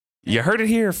You heard it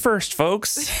here first,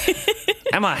 folks.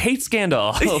 Emma hates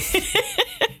Gandalf.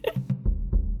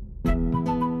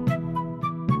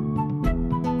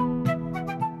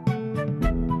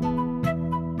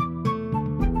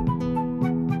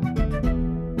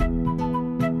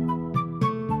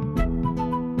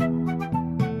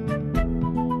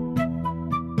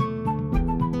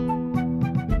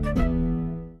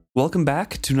 Welcome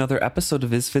back to another episode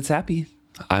of Is Fitz Happy?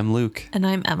 I'm Luke. And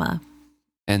I'm Emma.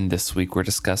 And this week we're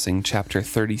discussing Chapter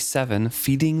 37,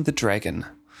 Feeding the Dragon.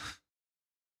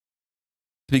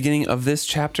 The beginning of this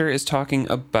chapter is talking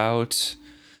about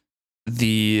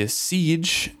the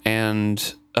siege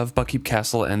of Buckkeep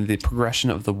Castle and the progression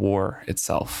of the war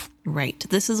itself. Right.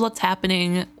 This is what's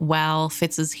happening while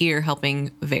Fitz is here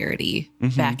helping Verity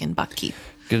back in Buckkeep.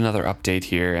 Get another update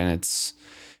here, and it's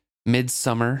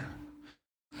midsummer.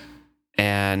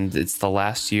 And it's the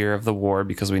last year of the war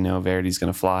because we know Verity's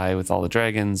going to fly with all the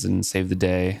dragons and save the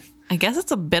day. I guess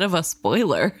it's a bit of a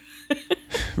spoiler.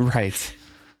 Right.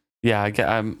 Yeah,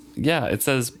 it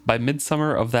says by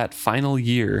midsummer of that final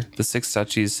year, the Six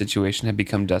Duchies situation had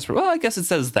become desperate. Well, I guess it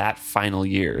says that final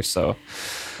year, so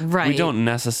right. We don't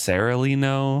necessarily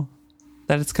know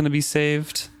that it's going to be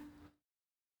saved.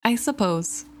 I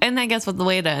suppose. And I guess with the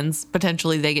way it ends,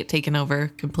 potentially they get taken over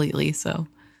completely, so.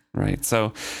 Right,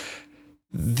 so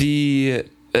the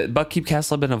Buckkeep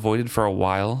Castle had been avoided for a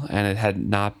while, and it had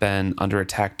not been under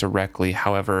attack directly.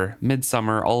 However,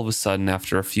 midsummer, all of a sudden,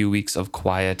 after a few weeks of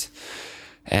quiet,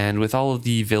 and with all of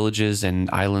the villages and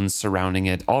islands surrounding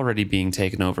it already being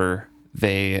taken over,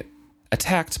 they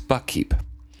attacked Buckkeep.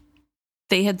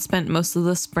 They had spent most of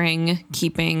the spring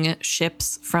keeping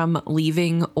ships from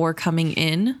leaving or coming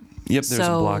in. Yep, there's a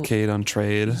blockade on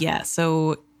trade. Yeah,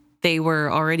 so they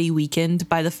were already weakened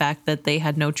by the fact that they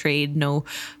had no trade, no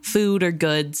food or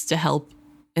goods to help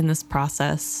in this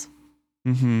process.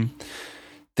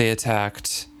 They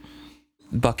attacked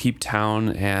Buckkeep town,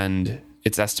 and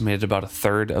it's estimated about a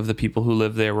third of the people who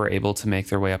live there were able to make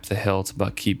their way up the hill to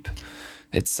Buckkeep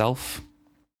itself.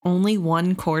 Only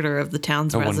 1/4 of the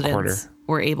town's residents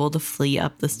were able to flee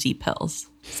up the steep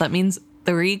hills. So that means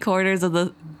 3/4 of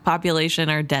the population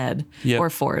are dead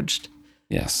or forged.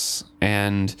 Yes,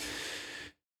 and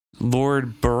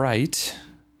Lord Bright,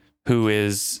 who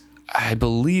is, I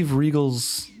believe,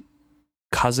 Regal's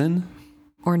cousin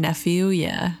or nephew,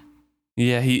 yeah,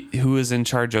 who is in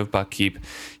charge of Buckkeep.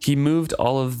 He moved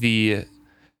all of the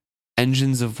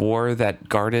engines of war that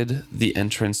guarded the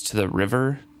entrance to the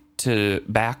river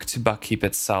back to Buckkeep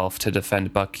itself to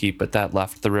defend Buckkeep, but that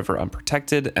left the river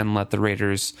unprotected and let the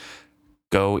raiders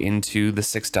go into the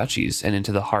Six Duchies and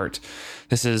into the heart.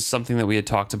 This is something that we had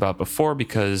talked about before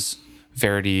because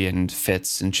Verity and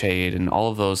Fitz and Chade and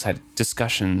all of those had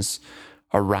discussions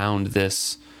around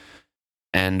this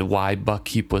and why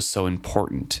Buckkeep was so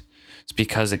important. It's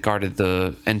because it guarded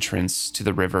the entrance to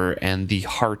the river and the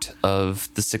heart of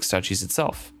the Six Duchies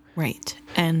itself. Right.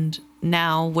 And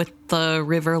now with the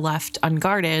river left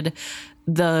unguarded,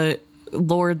 the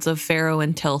lords of Pharaoh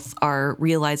and Tilth are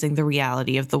realizing the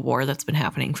reality of the war that's been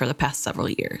happening for the past several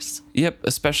years. Yep,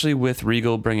 especially with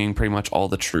Regal bringing pretty much all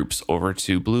the troops over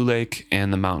to Blue Lake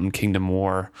and the Mountain Kingdom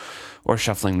War, or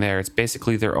shuffling there. It's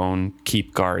basically their own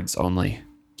keep guards only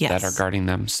that are guarding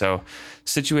them. So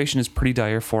situation is pretty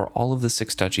dire for all of the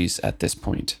Six Duchies at this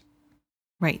point.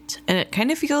 Right. And it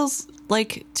kind of feels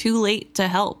like too late to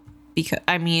help. Because,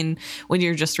 I mean, when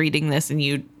you're just reading this and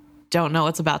you don't know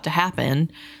what's about to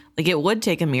happen, like it would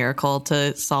take a miracle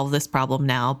to solve this problem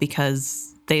now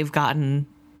because they've gotten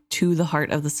to the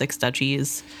heart of the Six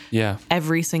Duchies. Yeah.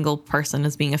 Every single person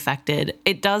is being affected.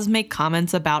 It does make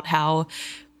comments about how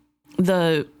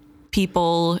the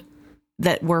people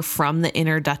that were from the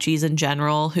inner duchies in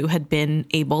general who had been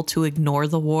able to ignore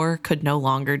the war could no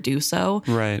longer do so.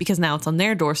 Right. Because now it's on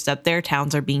their doorstep. Their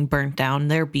towns are being burnt down.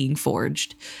 They're being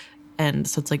forged. And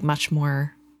so it's like much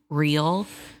more real.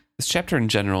 This chapter in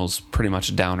general is pretty much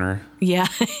a downer. Yeah,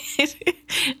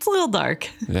 it's a little dark.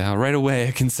 Yeah, right away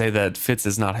I can say that Fitz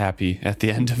is not happy at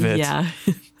the end of it. Yeah,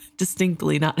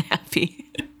 distinctly not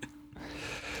happy.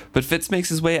 But Fitz makes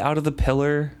his way out of the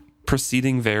pillar,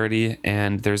 preceding Verity,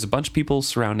 and there's a bunch of people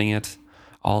surrounding it,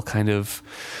 all kind of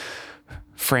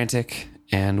frantic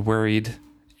and worried.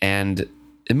 And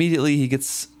immediately he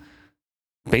gets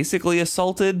basically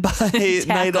assaulted by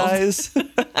Night Eyes.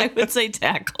 I would say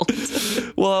tackled.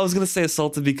 Well, I was gonna say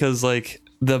assaulted because like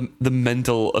the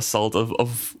mental assault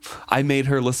of I made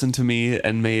her listen to me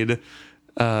and made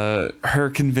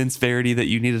her convince Verity that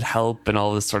you needed help and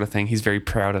all this sort of thing. He's very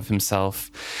proud of himself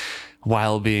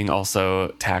while being also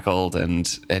tackled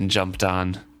and jumped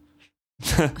on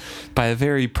by a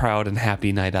very proud and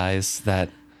happy Night Eyes that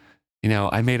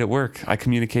I made it work. I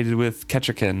communicated with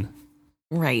Ketcherkin.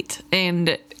 Right.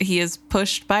 And he is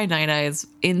pushed by Night Eyes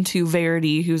into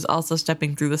Verity, who's also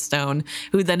stepping through the stone,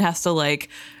 who then has to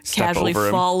Step casually over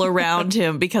him. fall around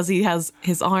him because he has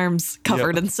his arms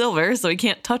covered Yep. in silver, so he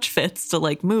can't touch Fitz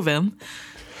to move him.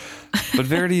 But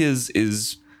Verity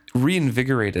is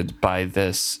reinvigorated by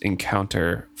this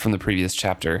encounter from the previous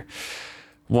chapter.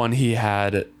 One, he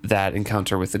had that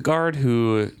encounter with the guard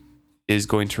who is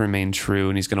going to remain true,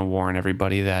 and he's going to warn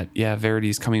everybody that, yeah,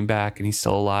 Verity's coming back and he's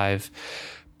still alive.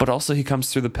 But also he comes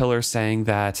through the pillar saying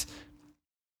that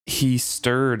he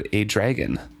stirred a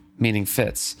dragon, meaning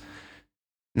Fitz.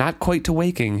 Not quite to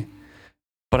waking,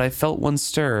 but I felt one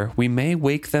stir. We may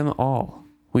wake them all.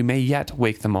 We may yet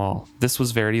wake them all. This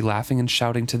was Verity laughing and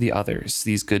shouting to the others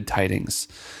these good tidings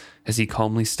as he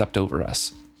calmly stepped over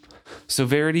us. So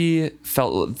Verity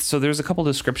felt, so there's a couple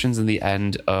descriptions in the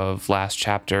end of last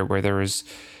chapter where there was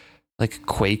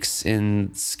quakes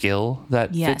in skill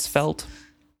that Yes. Fitz felt.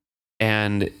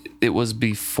 And it was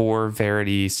before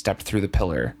Verity stepped through the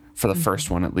pillar for the first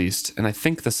one, at least. And I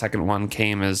think the second one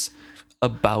came as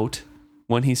about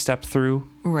when he stepped through.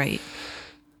 Right.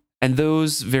 And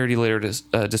those Verity later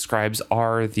describes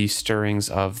are the stirrings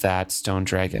of that stone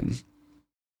dragon.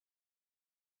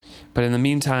 But in the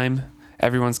meantime,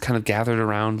 everyone's kind of gathered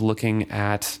around looking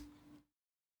at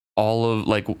all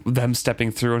of them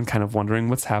stepping through and kind of wondering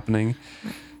what's happening.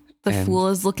 The And- fool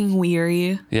is looking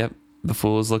weary. Yep. The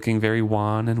fool is looking very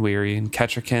wan and weary, and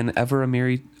Ketcherkin, ever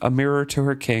a mirror to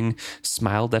her king,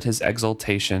 smiled at his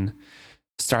exultation.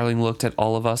 Starling looked at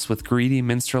all of us with greedy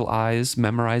minstrel eyes,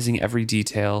 memorizing every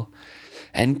detail.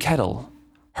 And Kettle,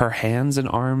 her hands and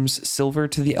arms silver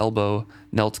to the elbow,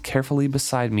 knelt carefully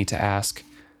beside me to ask,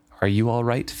 "Are you all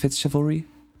right, Fitzchivalry?"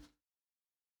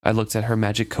 I looked at her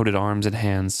magic-coated arms and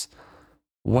hands.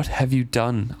 "What have you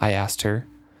done?" I asked her.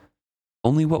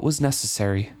 "Only what was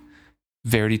necessary.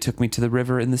 Verity took me to the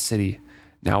river in the city.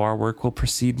 Now our work will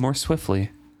proceed more swiftly.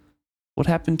 What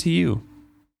happened to you?"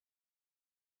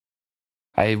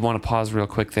 I want to pause real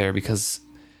quick there because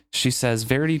she says,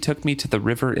 Verity took me to the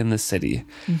river in the city.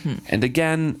 Mm-hmm. And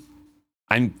again,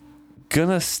 I'm going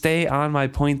to stay on my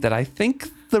point that I think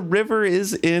the river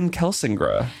is in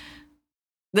Kelsingra.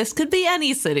 This could be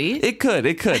any city. It could.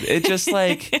 It just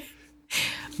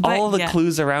But, all the yeah.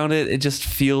 clues around it, it just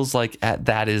feels like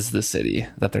that is the city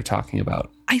that they're talking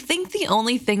about. I think the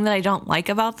only thing that I don't like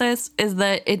about this is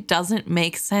that it doesn't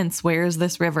make sense. Where is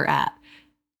this river at?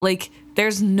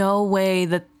 There's no way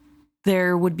that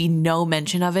there would be no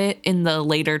mention of it in the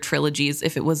later trilogies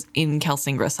if it was in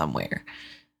Kelsingra somewhere.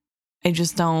 I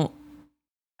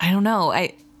don't know.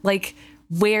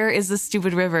 Where is this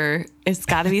stupid river? It's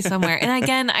got to be somewhere. And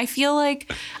again, I feel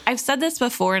like I've said this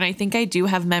before, and I think I do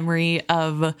have memory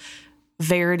of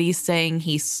Verity saying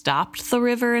he stopped the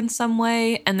river in some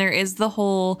way. And there is the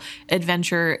whole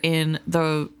adventure in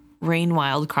the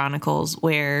Rainwild Chronicles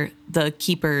where the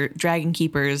dragon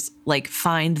keepers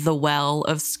find the well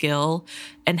of skill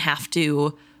and have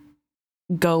to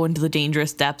go into the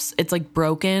dangerous depths. It's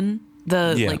broken.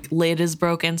 The lid is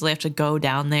broken, so they have to go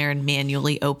down there and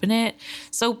manually open it.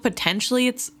 So potentially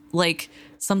it's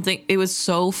something, it was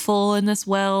so full in this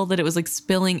well that it was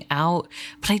spilling out,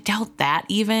 but I doubt that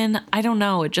even. I don't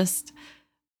know.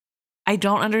 I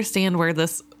don't understand where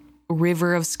this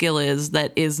river of skill is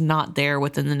that is not there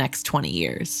within the next 20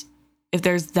 years. If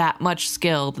there's that much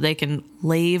skill that they can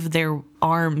lave their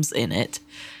arms in it,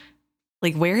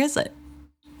 where is it?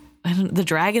 The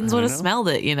dragons would have smelled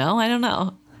it, I don't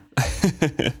know.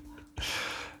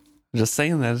 Just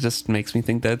saying that, it just makes me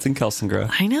think that it's in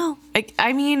Kelsingra. I know.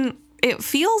 I mean, it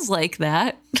feels like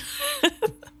that.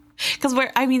 Because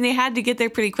they had to get there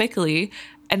pretty quickly.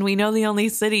 And we know the only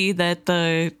city that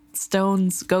the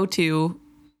stones go to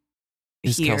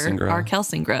Is here Kelsingra. are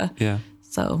Kelsingra. Yeah.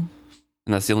 So,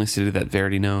 And that's the only city that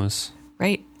Verity knows.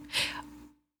 right.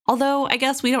 Although I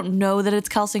guess we don't know that it's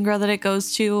Kelsingra that it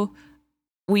goes to.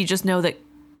 We just know that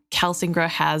Kelsingra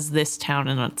has this town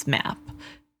on its map.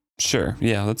 Sure.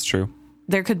 Yeah, that's true.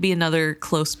 There could be another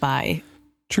close by.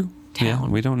 True. Yeah,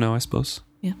 Town. we don't know, I suppose.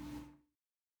 Yeah.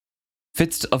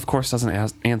 Fitz, of course,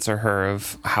 doesn't answer her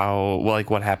of how,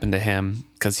 what happened to him,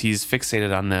 because he's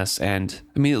fixated on this and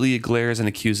immediately glares and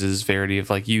accuses Verity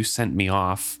of, you sent me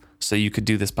off so you could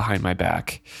do this behind my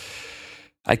back.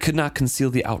 I could not conceal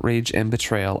the outrage and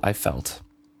betrayal I felt.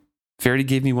 Verity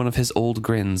gave me one of his old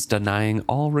grins, denying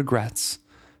all regrets.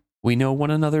 "We know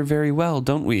one another very well,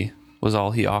 don't we?" was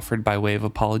all he offered by way of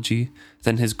apology.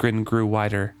 Then his grin grew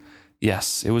wider.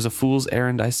 "Yes, it was a fool's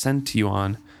errand I sent you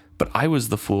on, but I was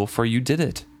the fool, for you did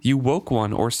it. You woke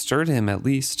one, or stirred him at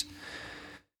least."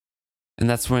 And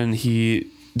that's when he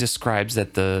describes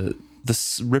that the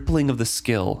rippling of the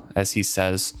skill, as he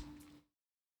says,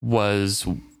 was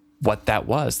what that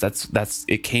was. That's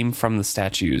it came from the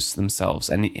statues themselves.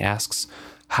 And he asks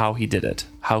how he did it,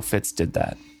 how Fitz did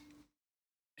that.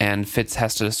 And Fitz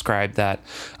has to describe that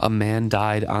a man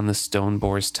died on the stone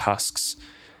boar's tusks.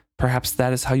 Perhaps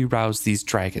that is how you rouse these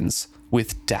dragons,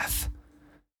 with death.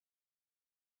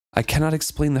 I cannot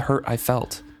explain the hurt I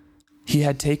felt. He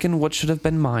had taken what should have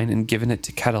been mine and given it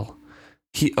to Kettle.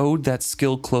 He owed that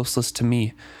skill closest to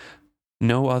me,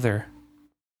 no other.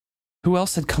 Who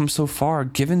else had come so far,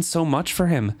 given so much for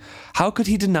him? How could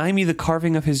he deny me the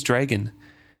carving of his dragon?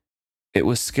 It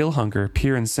was skill hunger,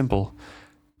 pure and simple,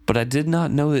 but I did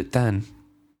not know it then.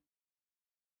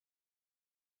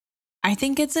 I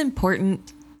think it's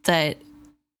important that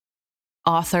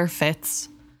author Fitz,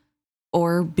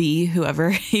 or B,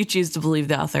 whoever you choose to believe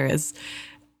the author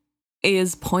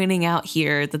is pointing out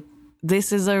here that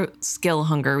this is a skill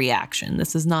hunger reaction.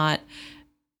 This is not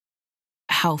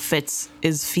how Fitz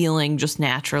is feeling just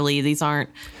naturally. These aren't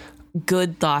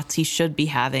good thoughts he should be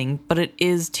having, but it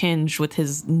is tinged with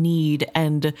his need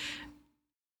and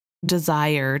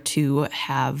desire to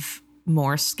have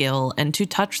more skill and to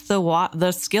touch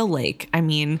the skill lake. I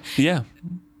mean, yeah.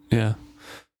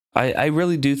 I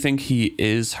really do think he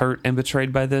is hurt and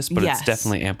betrayed by this, but it's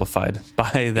definitely amplified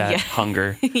by that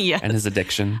hunger and his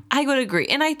addiction. I would agree.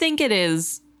 And I think it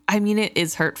is, I mean, it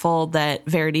is hurtful that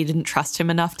Verity didn't trust him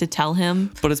enough to tell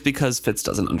him. But it's because Fitz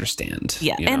doesn't understand.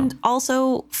 Yeah. And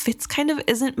also Fitz kind of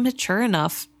isn't mature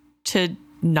enough to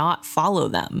not follow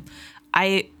them.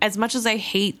 As much as I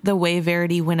hate the way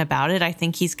Verity went about it, I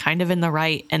think he's kind of in the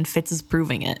right, and Fitz is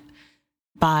proving it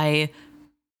by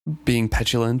being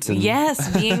petulant and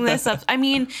being this up. I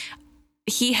mean,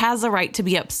 he has a right to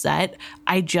be upset.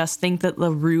 I just think that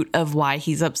the root of why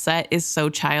he's upset is so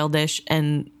childish,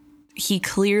 and he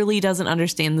clearly doesn't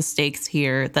understand the stakes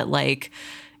here, that like,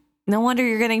 no wonder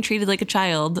you're getting treated like a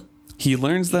child. He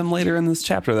learns them later in this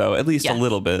chapter, though, at least a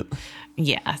little bit.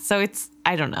 Yeah. So it's,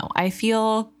 I don't know. I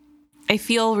feel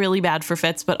really bad for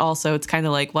Fitz, but also it's kind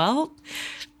of like, well,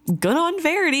 good on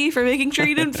Verity for making sure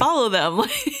he didn't follow them.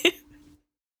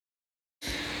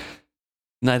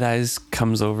 Night Eyes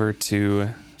comes over to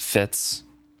Fitz,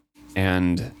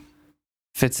 and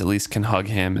Fitz at least can hug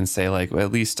him and say, like, well,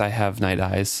 at least I have Night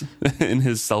Eyes in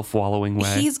his self-wallowing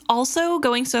way. He's also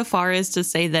going so far as to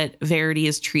say that Verity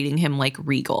is treating him like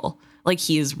regal, like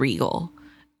he is regal,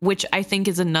 which I think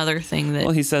is another thing that...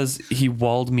 Well, he says he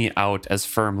walled me out as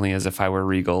firmly as if I were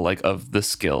regal, like of the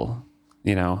skill,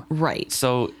 you know? Right.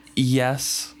 So,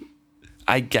 yes,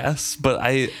 I guess, but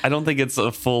I don't think it's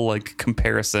a full, like,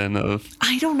 comparison of...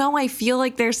 I don't know. I feel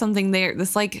like there's something there.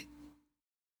 This, like,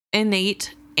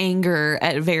 innate anger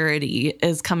at Verity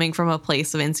is coming from a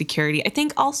place of insecurity. I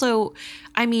think also,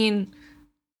 I mean,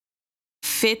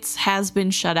 Fitz has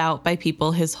been shut out by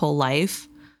people his whole life,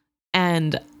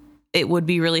 and it would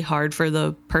be really hard for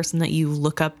the person that you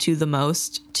look up to the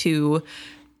most to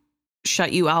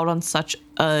shut you out on such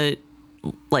a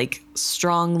like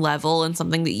strong level and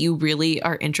something that you really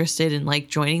are interested in like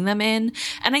joining them in.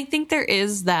 And I think there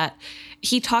is that.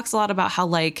 He talks a lot about how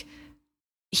like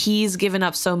he's given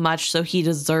up so much, so he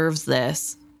deserves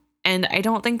this. And I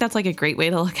don't think that's like a great way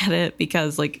to look at it,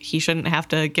 because like he shouldn't have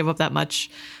to give up that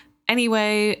much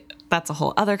anyway. That's a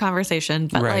whole other conversation.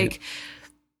 But like,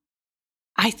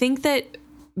 I think that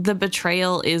the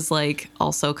betrayal is like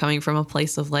also coming from a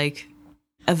place of like,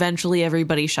 eventually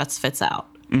everybody shuts Fitz out.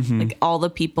 Mm-hmm. Like all the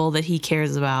people that he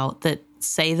cares about that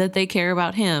say that they care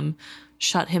about him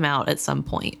shut him out at some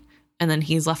point, and then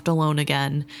he's left alone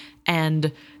again.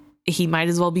 And he might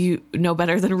as well be no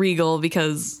better than regal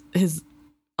because his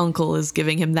uncle is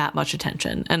giving him that much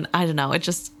attention. And I don't know, it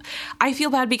just, I feel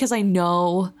bad because I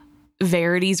know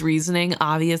Verity's reasoning,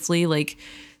 obviously, like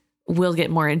we'll get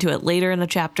more into it later in the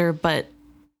chapter, but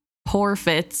poor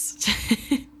Fitz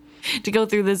to go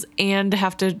through this and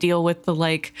have to deal with the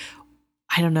like,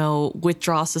 I don't know,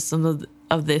 withdrawal system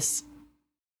of this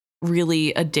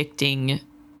really addicting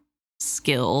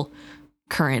skill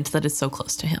current that is so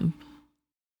close to him.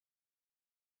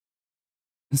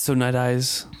 So Night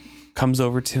Eyes comes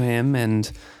over to him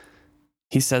and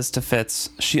he says to Fitz,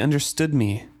 "She understood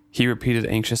me," he repeated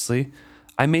anxiously.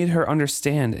 "I made her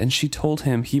understand, and she told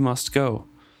him he must go."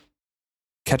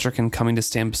 Kettricken, coming to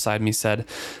stand beside me, said,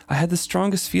 "I had the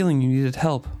strongest feeling you needed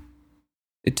help.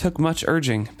 It took much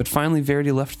urging, but finally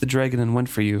Verity left the dragon and went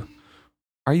for you.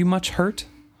 Are you much hurt?"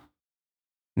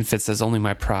 And Fitz says, "Only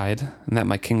my pride, and that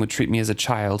my king would treat me as a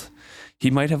child.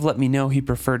 He might have let me know he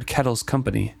preferred Kettle's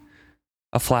company."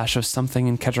 A flash of something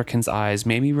in Kettricken's eyes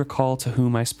made me recall to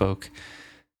whom I spoke,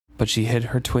 but she hid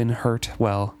her twin hurt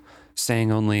well,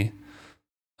 saying only,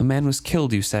 A man was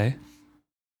killed, you say?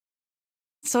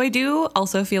 So I do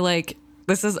also feel like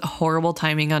this is horrible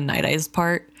timing on Night Eye's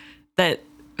part, that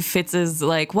Fitz is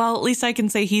like, well, at least I can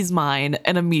say he's mine.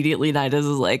 And immediately Night Eye is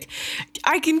like,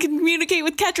 I can communicate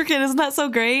with Ketrican. Isn't that so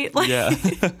great? Like, Yeah.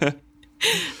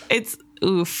 it's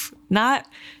oof. Not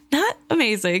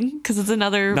amazing, because it's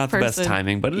another Not person. the best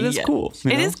timing, but it is Yeah. cool.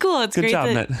 It is cool. It's Good great. job,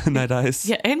 that, Night Eyes.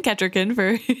 yeah, and Ketrican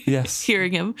for Yes.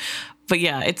 hearing him. But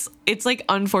yeah, it's like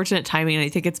unfortunate timing, and I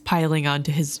think it's piling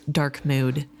onto his dark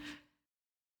mood.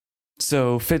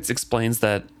 So Fitz explains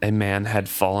that a man had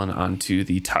fallen onto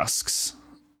the tusks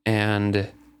and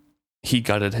he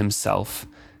gutted himself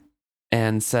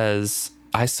and says,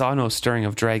 I saw no stirring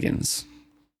of dragons.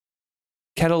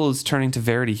 Kettle is turning to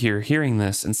Verity here, hearing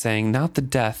this and saying, not the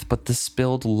death, but the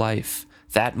spilled life.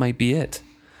 That might be it.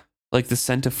 Like the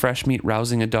scent of fresh meat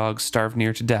rousing a dog starved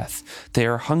near to death. They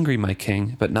are hungry, my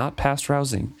king, but not past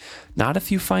rousing. Not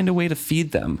if you find a way to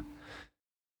feed them.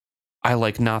 I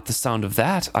like not the sound of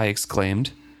that, I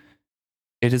exclaimed.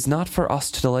 It is not for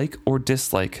us to like or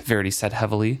dislike, Verity said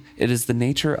heavily. It is the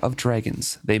nature of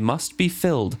dragons. They must be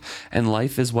filled, and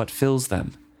life is what fills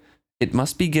them. It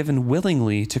must be given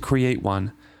willingly to create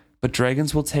one, but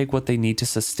dragons will take what they need to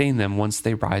sustain them once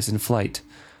they rise in flight.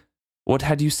 What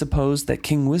had you supposed that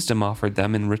King Wisdom offered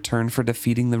them in return for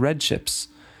defeating the red ships?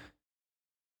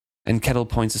 And Kettle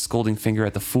points a scolding finger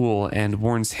at the fool and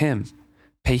warns him,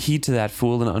 pay heed to that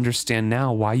fool and understand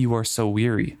now why you are so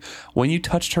weary. When you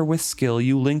touched her with skill,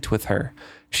 you linked with her.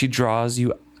 She draws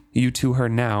you to her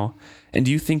now, and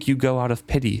you think you go out of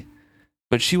pity.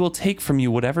 But she will take from you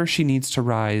whatever she needs to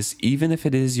rise, even if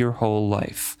it is your whole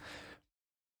life.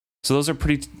 So those are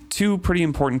two pretty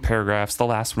important paragraphs. The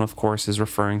last one, of course, is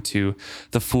referring to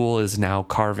the fool is now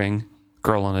carving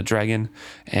Girl on a Dragon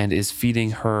and is feeding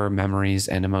her memories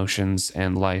and emotions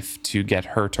and life to get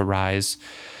her to rise.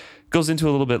 Goes into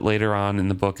a little bit later on in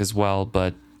the book as well,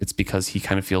 but it's because he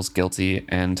kind of feels guilty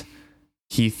and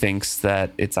he thinks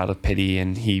that it's out of pity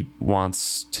and he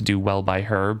wants to do well by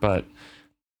her, but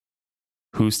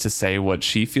who's to say what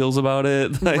she feels about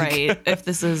it? Right. If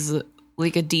this is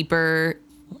like a deeper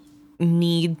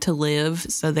need to live,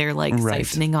 so they're like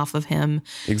siphoning off of him.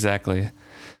 Exactly.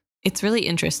 It's really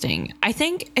interesting. I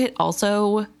think it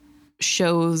also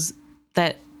shows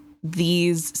that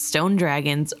these stone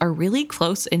dragons are really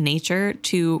close in nature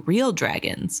to real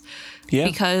dragons. Yeah.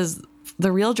 Because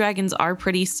the real dragons are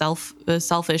pretty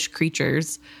selfish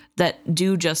creatures that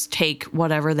do just take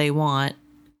whatever they want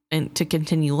and to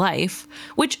continue life,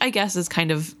 which I guess is kind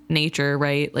of nature,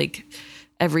 right? Like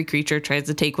every creature tries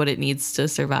to take what it needs to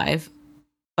survive.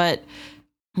 But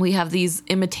we have these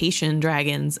imitation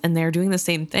dragons and they're doing the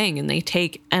same thing, and they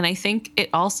take, and I think it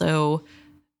also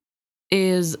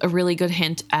is a really good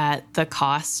hint at the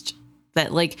cost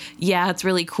that, like, yeah, it's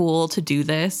really cool to do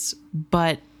this,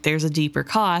 but there's a deeper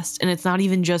cost, and it's not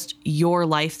even just your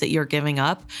life that you're giving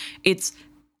up. It's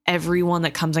everyone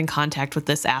that comes in contact with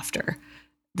this after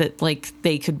that, like,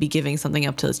 they could be giving something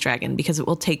up to this dragon because it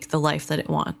will take the life that it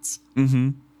wants. Mm-hmm.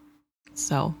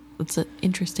 So it's an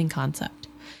interesting concept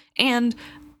and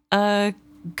a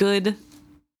good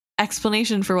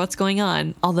explanation for what's going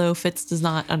on, although Fitz does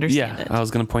not understand it. I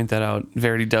was going to point that out.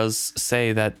 Verity does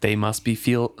say that they must be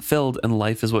filled and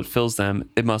life is what fills them.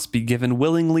 It must be given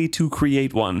willingly to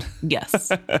create one.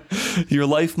 Yes. Your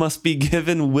life must be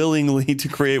given willingly to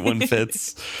create one,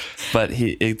 Fitz. But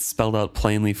it's spelled out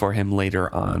plainly for him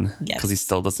later on because he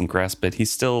still doesn't grasp it.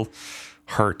 He's still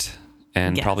hurt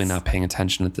and probably not paying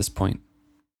attention at this point.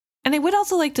 And I would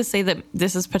also like to say that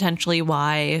this is potentially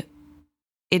why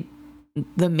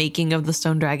the making of the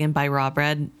Stone Dragon by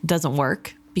Robred doesn't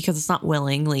work, because it's not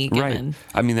willingly given. Right.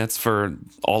 I mean, that's for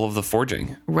all of the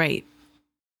forging. Right.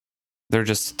 They're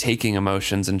just taking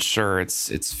emotions, and sure,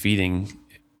 it's feeding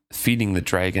the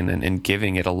dragon and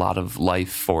giving it a lot of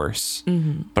life force,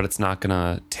 but it's not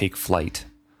gonna take flight.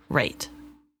 Right.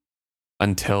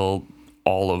 Until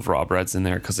all of Robred's in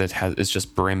there, because it's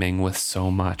just brimming with so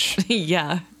much.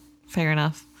 Yeah. Fair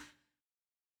enough.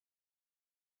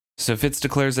 So Fitz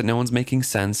declares that no one's making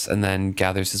sense, and then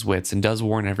gathers his wits and does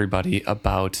warn everybody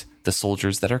about the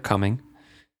soldiers that are coming,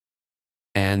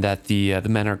 and that the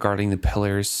men are guarding the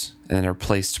pillars and are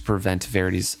placed to prevent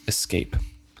Verity's escape.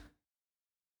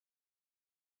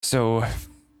 So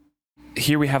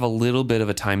here we have a little bit of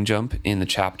a time jump in the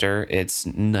chapter. It's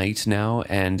night now,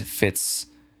 and Fitz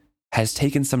has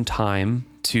taken some time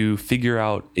to figure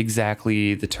out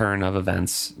exactly the turn of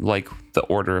events, like the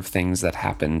order of things that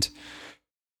happened.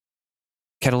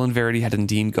 Kettle and Verity had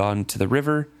indeed gone to the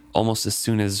river almost as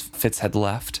soon as Fitz had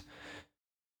left.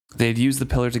 They had used the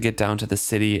pillar to get down to the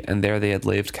city, and there they had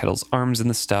laved Kettle's arms in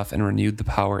the stuff and renewed the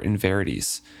power in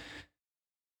Verity's.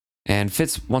 And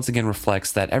Fitz once again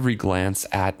reflects that every glance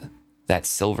at that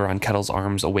silver on Kettle's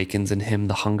arms awakens in him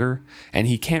the hunger, and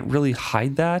he can't really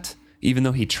hide that, even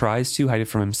though he tries to hide it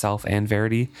from himself and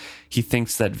Verity. He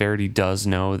thinks that Verity does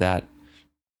know that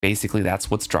basically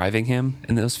that's what's driving him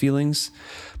in those feelings,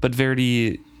 but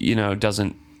Verity,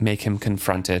 doesn't make him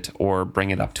confront it or bring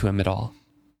it up to him at all.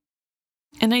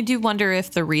 And I do wonder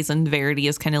if the reason Verity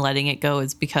is kind of letting it go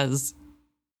is because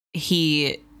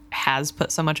he has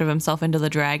put so much of himself into the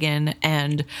dragon,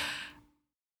 and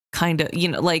kind of,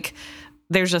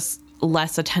 there's just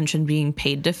less attention being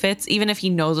paid to Fitz. Even if he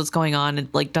knows what's going on,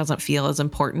 it doesn't feel as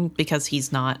important because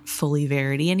he's not fully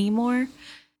Verity anymore.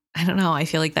 I don't know. I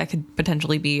feel like that could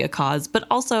potentially be a cause. But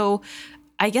also,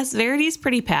 I guess Verity's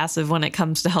pretty passive when it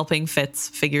comes to helping Fitz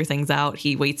figure things out.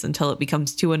 He waits until it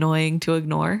becomes too annoying to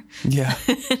ignore. Yeah.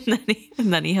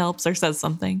 and then he helps or says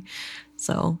something.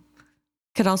 So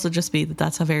could also just be that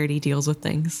that's how Verity deals with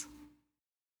things.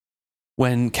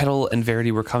 When Kettle and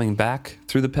Verity were coming back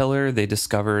through the pillar, they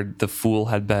discovered the fool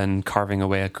had been carving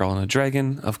away at Girl and a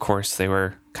Dragon. Of course, they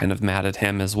were kind of mad at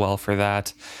him as well for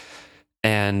that.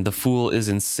 And the fool is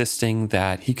insisting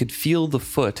that he could feel the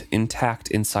foot intact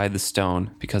inside the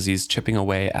stone because he's chipping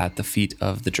away at the feet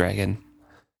of the dragon.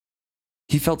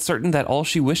 He felt certain that all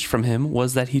she wished from him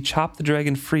was that he chop the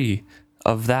dragon free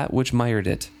of that which mired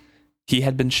it. He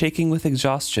had been shaking with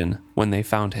exhaustion when they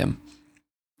found him.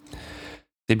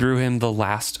 They brew him the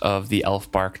last of the elf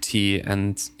bark tea,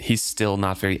 and he's still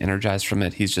not very energized from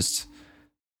it. He's just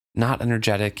not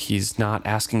energetic. He's not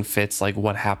asking Fitz,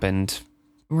 what happened.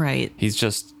 Right. He's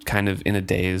just kind of in a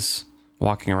daze,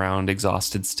 walking around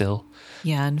exhausted still.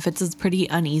 Yeah, and Fitz is pretty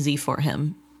uneasy for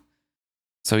him.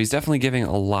 So he's definitely giving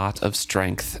a lot of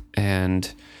strength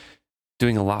and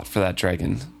doing a lot for that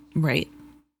dragon. Right.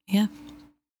 Yeah.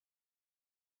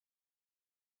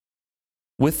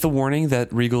 With the warning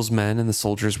that Regal's men and the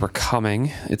soldiers were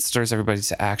coming, it stirs everybody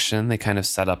to action. They kind of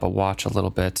set up a watch a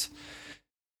little bit.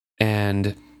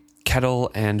 And Kettle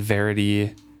and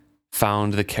Verity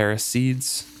found the Karis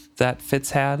seeds that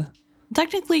Fitz had.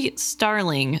 Technically,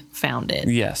 Starling found it.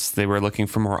 Yes, they were looking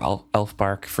for more elf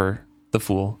bark for the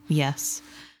fool. Yes.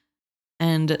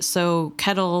 And so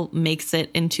Kettle makes it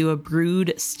into a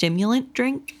brewed stimulant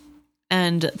drink,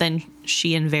 and then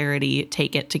she and Verity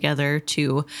take it together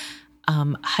to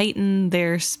heighten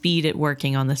their speed at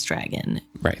working on this dragon.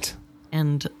 Right.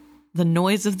 And the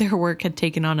noise of their work had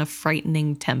taken on a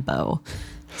frightening tempo.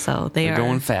 So they're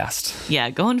going fast. Yeah,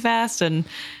 going fast and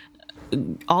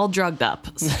all drugged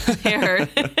up. So they're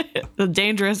a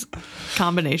dangerous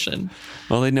combination.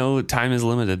 Well, they know time is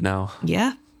limited now.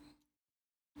 Yeah.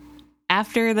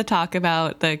 After the talk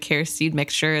about the Karis seed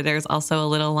mixture, there's also a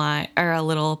little line or a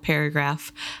little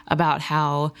paragraph about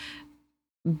how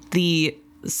the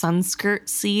sunskirt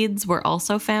seeds were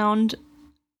also found,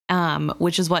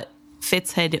 which is what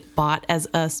Fitz had bought as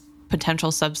a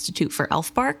potential substitute for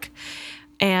elf bark.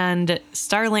 And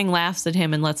Starling laughs at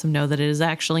him and lets him know that it is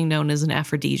actually known as an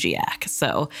aphrodisiac.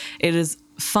 So it is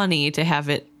funny to have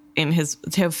it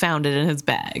to have found it in his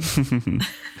bag.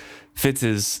 Fitz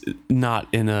is not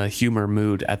in a humor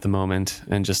mood at the moment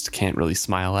and just can't really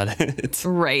smile at it.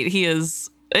 Right. It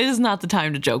is not the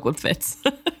time to joke with Fitz.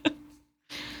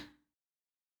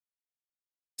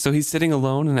 So he's sitting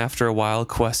alone, and after a while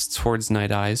quests towards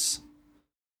Night Eyes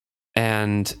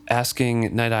and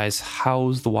asking Night Eyes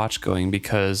how's the watch going,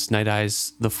 because Night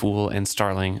Eyes, the Fool, and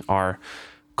Starling are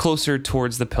closer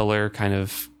towards the pillar, kind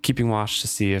of keeping watch to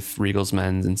see if Regal's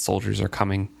men and soldiers are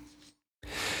coming.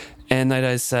 And Night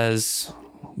Eyes says,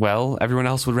 well, everyone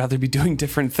else would rather be doing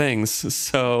different things,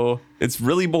 so it's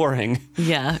really boring.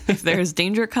 Yeah, if there's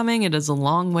danger coming, it is a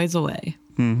long ways away.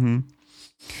 Mm-hmm.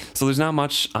 So there's not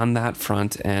much on that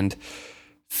front, and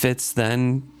Fitz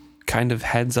then kind of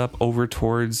heads up over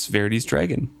towards Verity's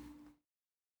dragon.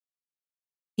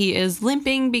 He is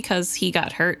limping because he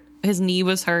got hurt. His knee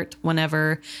was hurt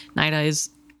whenever Night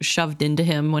Eyes shoved into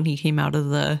him when he came out of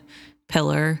the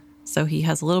pillar. So he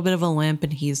has a little bit of a limp,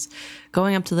 and he's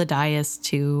going up to the dais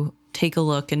to take a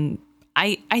look. And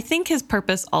I think his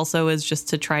purpose also is just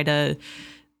to try to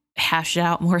hash it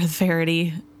out more with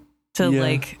Verity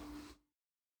to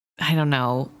I don't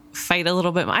know, fight a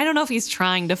little bit. I don't know if he's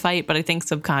trying to fight, but I think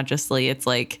subconsciously it's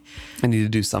like, I need to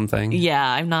do something.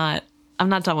 Yeah, I'm not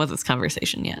done with this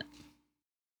conversation yet.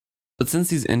 But since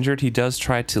he's injured, he does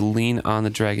try to lean on the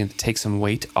dragon to take some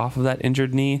weight off of that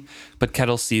injured knee. But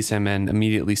Kettle sees him and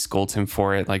immediately scolds him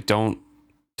for it. Like, don't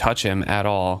touch him at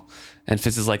all. And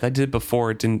Fitz is like, I did it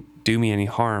before. It didn't do me any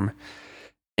harm.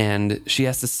 And she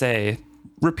has to say,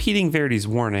 repeating Verity's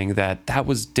warning that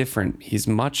was different. He's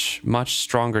much, much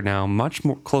stronger now, much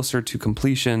more closer to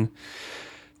completion.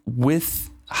 With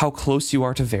how close you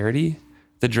are to Verity,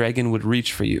 the dragon would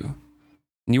reach for you.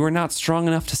 You are not strong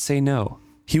enough to say no.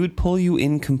 He would pull you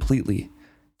in completely.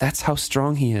 That's how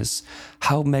strong he is.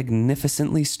 How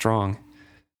magnificently strong.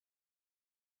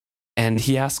 And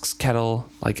he asks Kettle,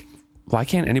 like, why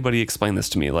can't anybody explain this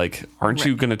to me? Like, aren't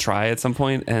you going to try at some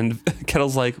point? And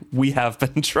Kettle's like, we have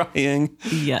been trying.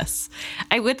 Yes.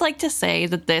 I would like to say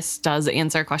that this does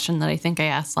answer a question that I think I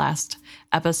asked last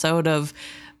episode of,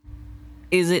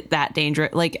 is it that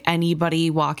dangerous? Like, anybody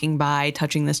walking by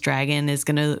touching this dragon is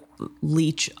going to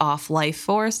leech off life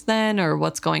force then, or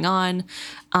what's going on?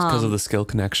 Because of the skill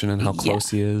connection and how close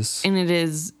he is. And it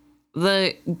is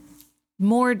the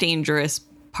more dangerous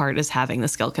part is having the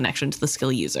skill connection to the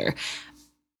skill user.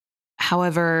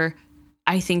 However,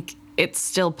 I think it's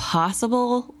still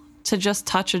possible to just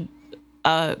touch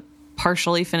a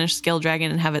partially finished skill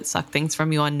dragon and have it suck things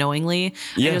from you unknowingly.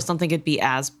 I just don't think it'd be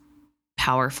as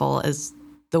powerful as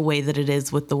the way that it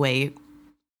is with the way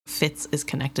Fitz is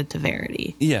connected to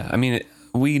Verity. Yeah, I mean,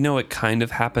 we know it kind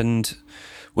of happened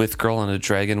with Girl on a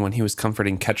Dragon when he was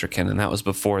comforting Kettricken, and that was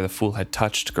before the Fool had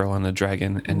touched Girl on a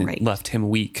Dragon, and it left him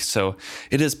weak. So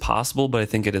it is possible, but I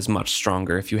think it is much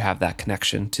stronger if you have that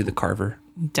connection to the Carver.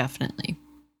 Definitely.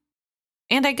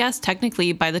 And I guess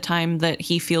technically by the time that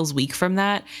he feels weak from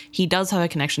that, he does have a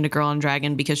connection to Girl on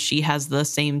Dragon because she has the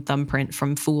same thumbprint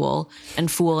from Fool,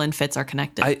 and Fool and Fitz are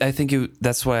connected. I think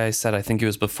that's why I said I think it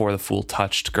was before the Fool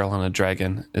touched Girl on a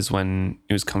Dragon is when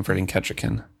he was comforting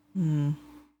Kettricken.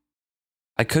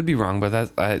 I could be wrong,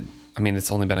 but I mean,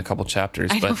 it's only been a couple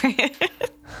chapters, but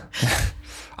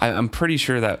I'm pretty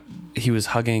sure that he was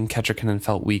hugging Kettricken and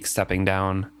felt weak stepping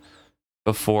down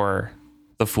before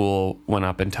the Fool went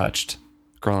up and touched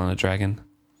Girl on a Dragon.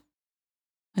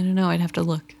 I don't know. I'd have to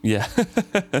look. Yeah.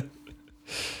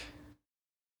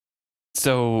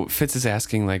 So Fitz is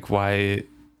asking, like, why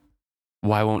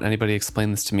won't anybody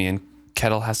explain this to me? And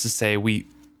Kettle has to say, we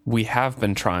have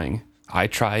been trying. I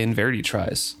try and Verity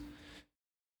tries.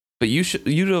 But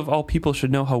you of all people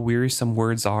should know how wearisome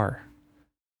words are.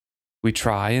 We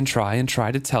try and try and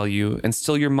try to tell you, and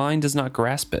still your mind does not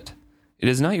grasp it. It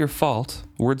is not your fault.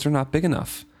 Words are not big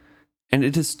enough. And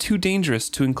it is too dangerous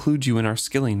to include you in our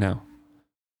skilling now.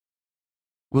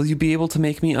 Will you be able to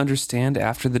make me understand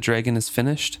after the dragon is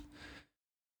finished?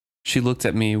 She looked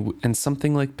at me, and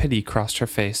something like pity crossed her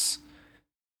face.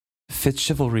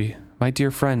 Fitzchivalry, my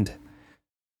dear friend,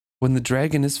 when the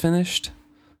dragon is finished,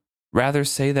 rather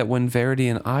say that when Verity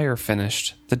and I are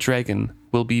finished, the dragon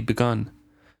will be begun.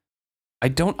 I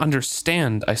don't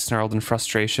understand, I snarled in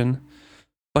frustration.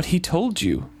 But he told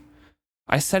you.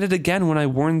 I said it again when I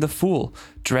warned the Fool.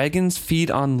 Dragons feed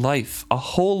on life, a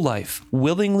whole life,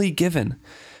 willingly given.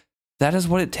 That is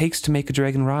what it takes to make a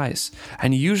dragon rise,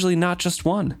 and usually not just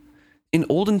one. In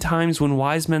olden times when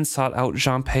wise men sought out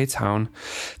Jeanpei Town,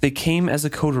 they came as a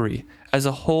coterie, as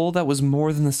a whole that was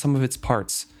more than the sum of its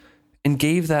parts, and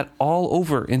gave that all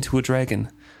over into a dragon.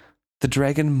 The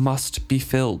dragon must be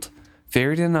filled.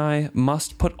 Verity and I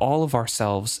must put all of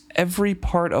ourselves, every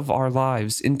part of our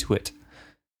lives, into it.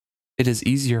 It is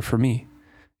easier for me.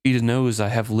 Ida knows I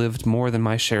have lived more than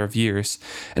my share of years,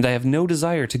 and I have no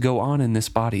desire to go on in this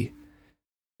body.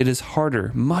 It is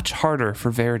harder, much harder for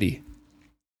Verity.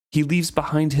 He leaves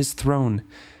behind his throne,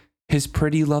 his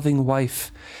pretty loving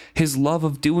wife, his love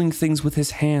of doing things with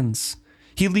his hands.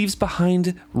 He leaves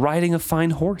behind riding a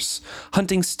fine horse,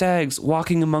 hunting stags,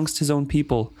 walking amongst his own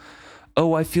people.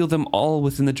 Oh, I feel them all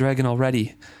within the dragon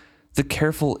already. The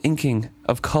careful inking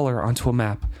of color onto a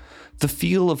map, the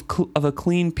feel of a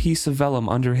clean piece of vellum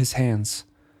under his hands.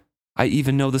 I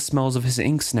even know the smells of his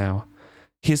inks now.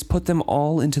 He has put them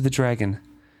all into the dragon.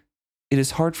 It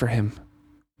is hard for him,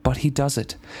 but he does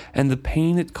it, and the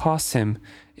pain it costs him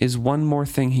is one more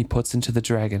thing he puts into the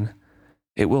dragon.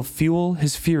 It will fuel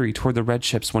his fury toward the red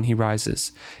ships when he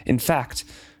rises. In fact,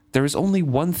 there is only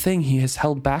one thing he has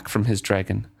held back from his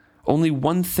dragon, only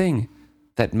one thing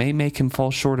that may make him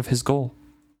fall short of his goal.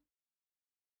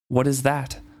 What is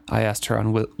that? I asked her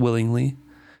unwillingly.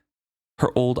 Her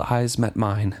old eyes met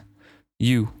mine.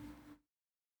 You.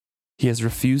 He has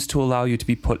refused to allow you to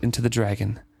be put into the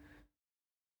dragon.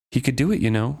 He could do it, you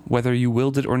know, whether you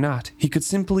willed it or not. He could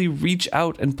simply reach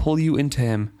out and pull you into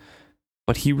him.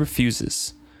 But he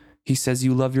refuses. He says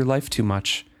you love your life too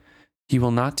much. He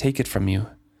will not take it from you.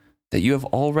 That you have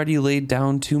already laid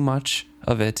down too much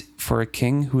of it for a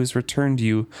king who has returned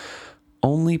you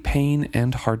only pain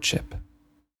and hardship.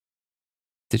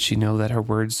 Did she know that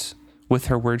with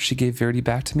her words she gave Verity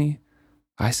back to me?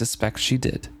 I suspect she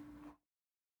did.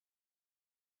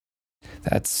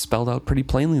 That's spelled out pretty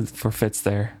plainly for Fitz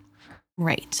there.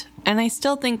 Right. And I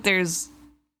still think there's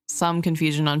some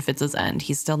confusion on Fitz's end.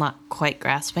 He's still not quite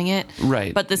grasping it.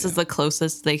 Right. But this is the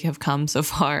closest they have come so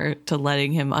far to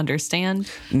letting him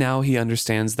understand. Now he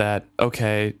understands that,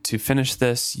 okay, to finish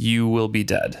this, you will be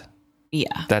dead.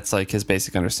 Yeah. That's like his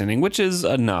basic understanding, which is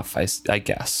enough, I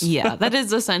guess. Yeah, that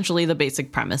is essentially the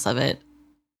basic premise of it.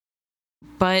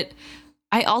 But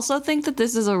I also think that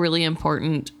this is a really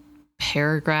important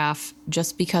paragraph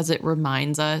just because it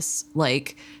reminds us,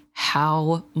 like,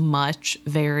 how much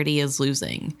Verity is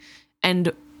losing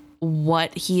and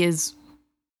what he is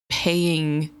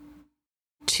paying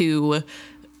to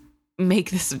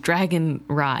make this dragon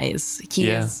rise.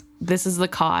 This is the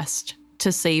cost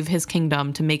to save his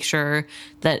kingdom, to make sure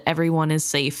that everyone is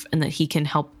safe and that he can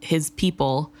help his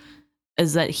people,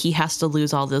 is that he has to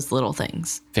lose all those little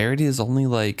things. Verity is only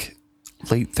like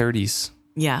late 30s.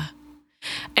 Yeah.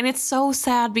 And it's so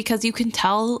sad because you can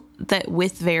tell that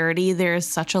with Verity, there is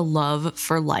such a love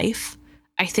for life.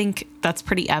 I think that's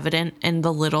pretty evident in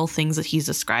the little things that he's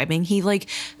describing. He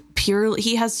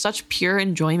has such pure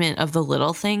enjoyment of the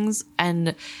little things,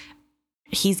 and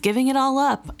he's giving it all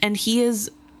up, and he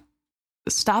is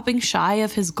stopping shy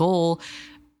of his goal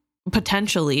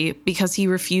potentially because he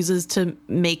refuses to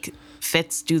make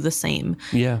Fitz do the same.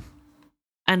 Yeah.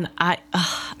 And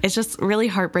it's just really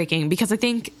heartbreaking because I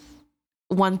think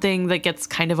one thing that gets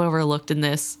kind of overlooked in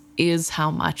this is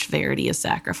how much Verity is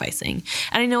sacrificing.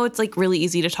 And I know it's like really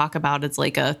easy to talk about. It's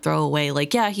like a throwaway,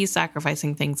 like, yeah, he's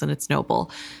sacrificing things and it's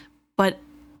noble, but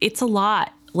it's a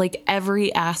lot. Like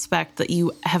every aspect that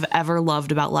you have ever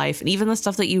loved about life, and even the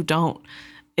stuff that you don't,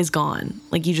 is gone.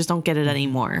 Like you just don't get it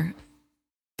anymore.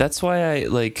 That's why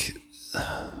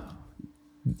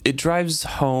it drives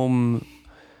home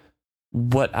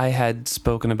what I had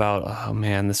spoken about. Oh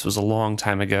man, this was a long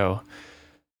time ago.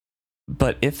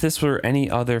 But if this were any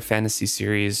other fantasy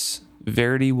series,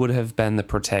 Verity would have been the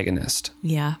protagonist.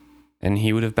 Yeah. And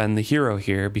he would have been the hero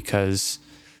here because,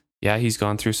 yeah, he's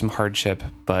gone through some hardship,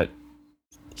 but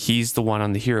he's the one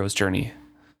on the hero's journey.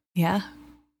 Yeah.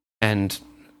 And,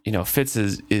 Fitz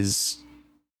is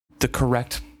the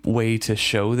correct way to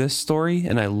show this story.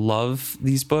 And I love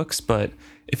these books, but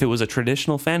if it was a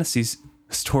traditional fantasy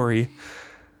story,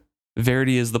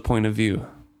 Verity is the point of view.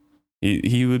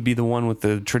 He would be the one with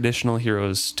the traditional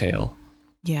hero's tale.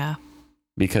 Yeah.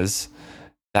 Because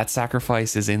that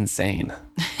sacrifice is insane.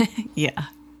 Yeah.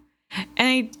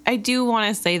 And I do want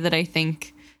to say that I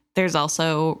think there's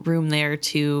also room there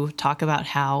to talk about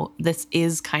how this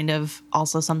is kind of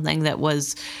also something that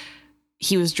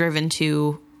he was driven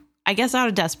to, I guess, out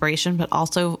of desperation, but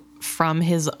also from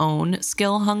his own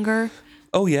skill hunger.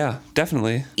 Oh, yeah,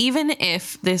 definitely. Even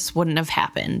if this wouldn't have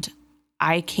happened,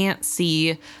 I can't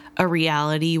see a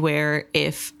reality where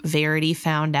if Verity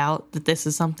found out that this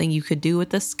is something you could do with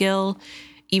this skill,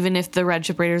 even if the Red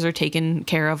Ship Raiders are taken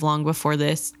care of long before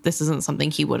this isn't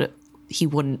something he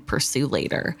wouldn't pursue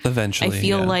later. Eventually, I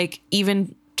feel like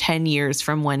even 10 years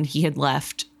from when he had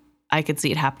left, I could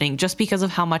see it happening just because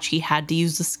of how much he had to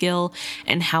use the skill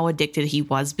and how addicted he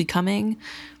was becoming.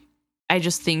 I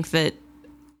just think that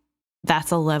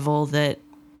that's a level that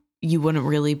you wouldn't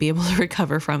really be able to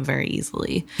recover from very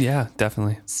easily. Yeah,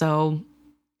 definitely. So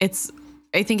I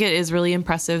think it is really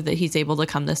impressive that he's able to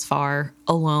come this far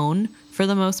alone for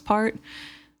the most part.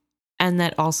 And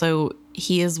that also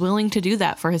he is willing to do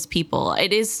that for his people.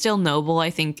 It is still noble.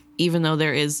 I think even though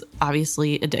there is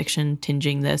obviously addiction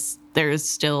tinging this, he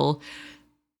still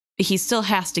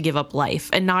has to give up life,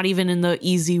 and not even in the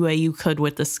easy way you could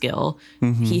with the skill.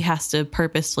 Mm-hmm. He has to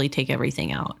purposely take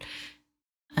everything out.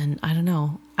 And I don't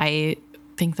know. I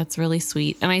think that's really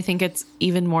sweet. And I think it's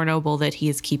even more noble that he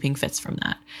is keeping Fitz from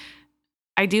that.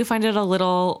 I do find it a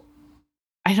little,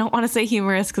 I don't want to say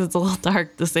humorous because it's a little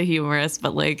dark to say humorous,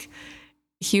 but like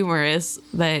humorous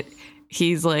that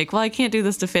he's like, well, I can't do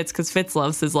this to Fitz because Fitz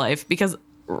loves his life, because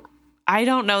I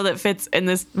don't know that Fitz in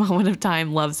this moment of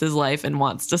time loves his life and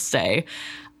wants to stay.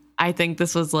 I think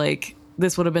this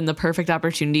would have been the perfect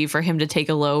opportunity for him to take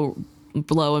a low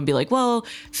blow and be like, well,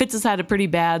 Fitz has had it pretty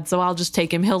bad, so I'll just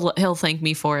take him. He'll thank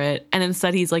me for it. And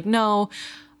instead he's like, no,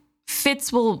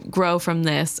 Fitz will grow from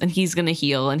this and he's going to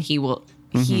heal and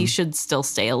he should still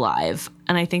stay alive.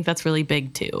 And I think that's really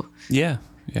big too. Yeah.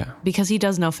 Yeah. Because he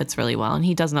does know Fitz really well, and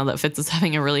he does know that Fitz is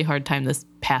having a really hard time this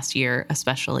past year,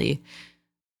 especially.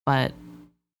 But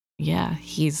yeah,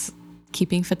 he's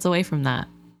keeping Fitz away from that.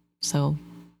 So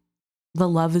the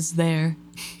love is there.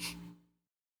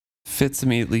 Fitz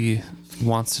immediately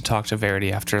wants to talk to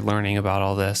Verity after learning about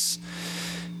all this.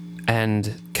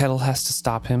 And Kettle has to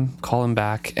stop him, call him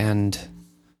back, and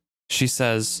she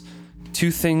says,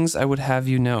 2 things I would have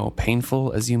you know,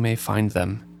 painful as you may find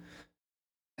them.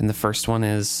 And the first one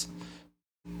is,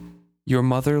 your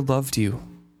mother loved you.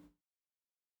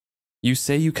 You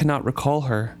say you cannot recall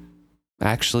her.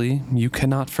 Actually, you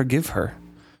cannot forgive her.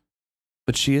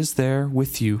 But she is there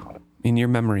with you in your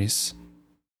memories.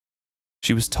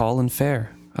 She was tall and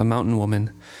fair, a mountain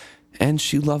woman, and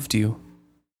she loved you.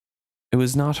 It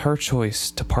was not her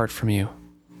choice to part from you.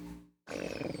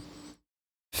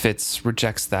 Fitz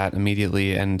rejects that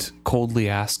immediately and coldly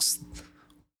asks,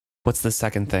 what's the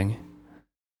second thing?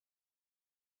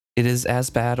 It is as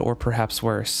bad or perhaps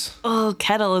worse. Oh,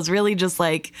 Kettle is really just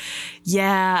like,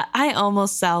 yeah, I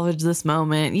almost salvaged this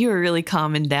moment. You were really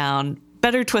calming down.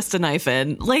 Better twist a knife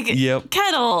in. Like, Yep.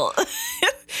 Kettle,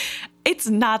 it's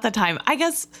not the time. I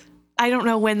guess I don't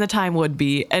know when the time would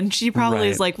be. And she probably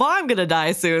is like, well, I'm going to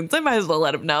die soon, so I might as well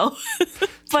let him know.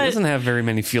 She doesn't have very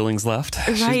many feelings left.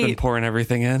 She's been pouring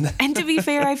everything in. And to be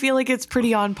fair, I feel like it's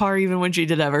pretty on par even when she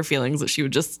did have her feelings that she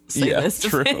would just say this to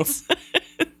true. Fitz.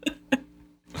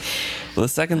 The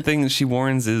second thing that she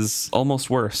warns is almost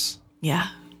worse. Yeah.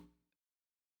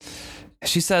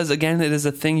 She says, again, it is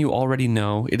a thing you already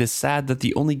know. It is sad that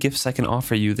the only gifts I can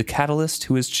offer you, the catalyst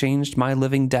who has changed my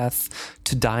living death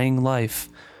to dying life,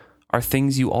 are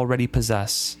things you already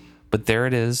possess. But there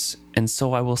it is, and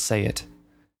so I will say it.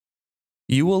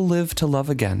 You will live to love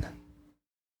again.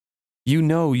 You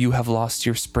know you have lost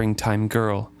your springtime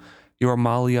girl, your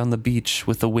Molly on the beach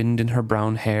with the wind in her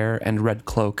brown hair and red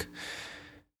cloak.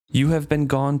 You have been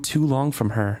gone too long from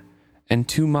her, and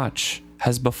too much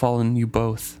has befallen you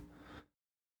both.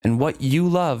 And what you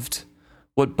loved,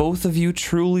 what both of you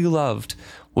truly loved,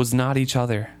 was not each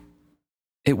other.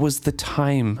 It was the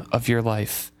time of your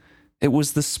life. It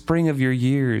was the spring of your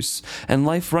years, and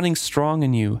life running strong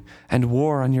in you, and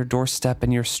war on your doorstep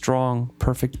and your strong,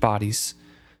 perfect bodies.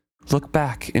 Look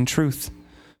back, in truth.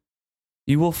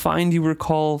 You will find you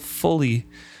recall fully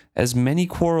as many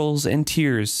quarrels and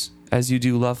tears as you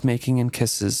do lovemaking and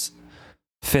kisses.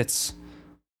 Fitz,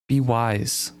 be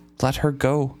wise. Let her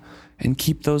go, and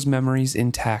keep those memories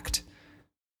intact.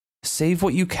 Save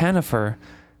what you can of her,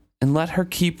 and let her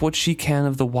keep what she can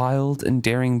of the wild and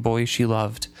daring boy she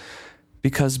loved,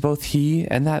 because both he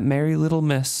and that merry little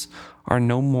miss are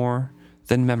no more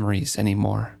than memories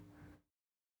anymore.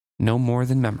 No more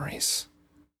than memories.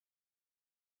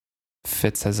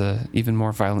 Fitz has a even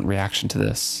more violent reaction to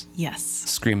this. Yes.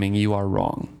 Screaming, "You are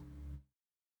wrong."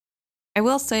 I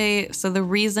will say, so the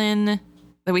reason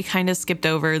that we kind of skipped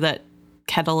over that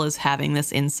Kettle is having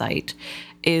this insight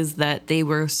is that they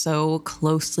were so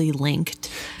closely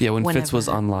linked. Yeah, when Fitz was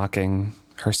unlocking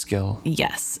her skill.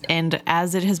 Yes. And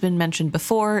as it has been mentioned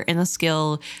before in the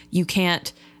skill, you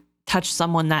can't touch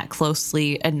someone that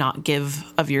closely and not give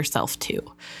of yourself to.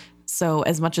 So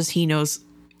as much as he knows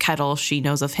Kettle, she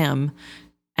knows of him.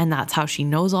 And that's how she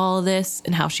knows all of this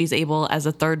and how she's able as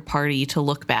a third party to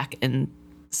look back and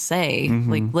say,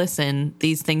 like, listen,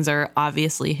 these things are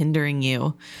obviously hindering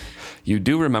you. You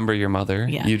do remember your mother.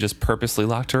 Yeah. You just purposely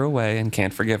locked her away and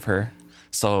can't forgive her.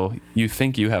 So you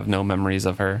think you have no memories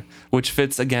of her, which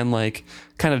Fitz, again, like,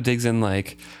 kind of digs in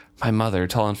like, my mother,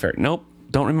 tall and fair. Nope.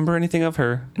 Don't remember anything of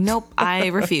her. Nope. I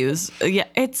refuse. Yeah.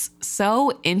 It's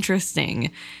so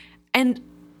interesting. And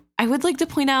I would like to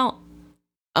point out,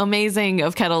 amazing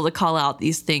of Kettle to call out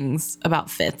these things about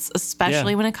Fitz,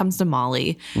 especially when it comes to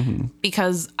Molly,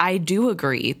 because I do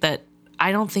agree that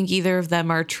I don't think either of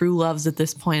them are true loves at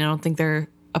this point. I don't think they're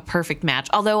a perfect match.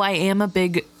 Although I am a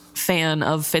big fan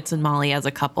of Fitz and Molly as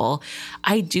a couple,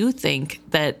 I do think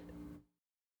that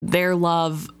their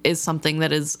love is something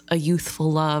that is a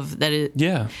youthful love.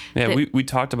 We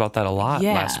talked about that a lot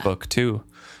last book too.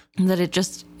 That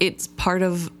it's part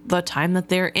of the time that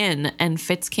they're in, and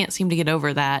Fitz can't seem to get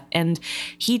over that. And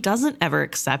he doesn't ever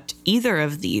accept either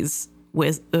of these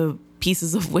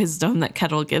pieces of wisdom that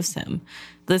Kettle gives him.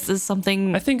 This is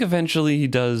something... I think eventually he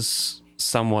does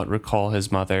somewhat recall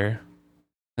his mother.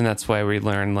 And that's why we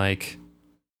learn, like,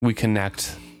 we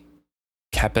connect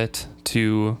Kepit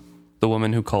to the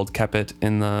woman who called Kepit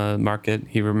in the market.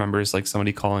 He remembers, like,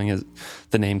 somebody calling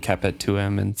the name Kepit to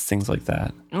him and things like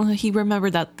that. Well, he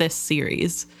remembered that this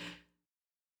series.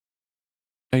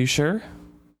 Are you sure?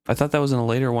 I thought that was in a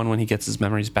later one when he gets his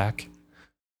memories back.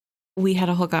 We had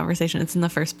a whole conversation. It's in the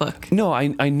first book. No, I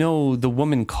know the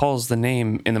woman calls the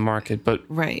name in the market, but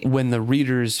right. when the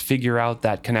readers figure out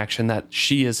that connection that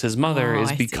she is his mother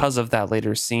is because of that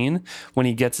later scene when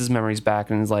he gets his memories back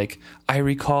and is like, I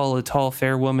recall a tall,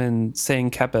 fair woman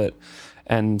saying Kepit.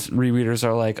 And rereaders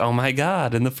are like, oh my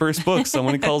God, in the first book,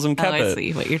 someone calls him Kepit. I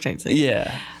see what you're trying to say.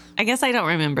 Yeah. I guess I don't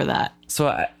remember that.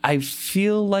 So I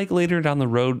feel like later down the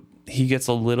road, he gets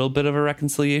a little bit of a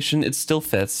reconciliation. It still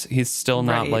fits. He's still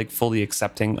not Right. like fully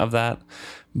accepting of that.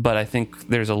 But I think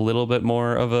there's a little bit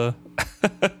more of a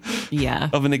Yeah.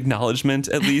 of an acknowledgement,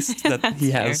 at least, that That's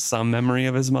he fair. has some memory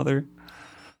of his mother.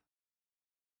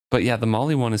 But yeah, the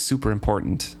Molly one is super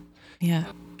important Yeah.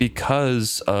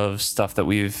 because of stuff that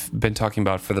we've been talking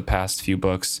about for the past few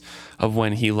books, of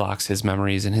when he locks his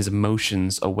memories and his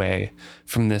emotions away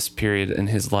from this period in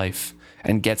his life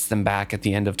and gets them back at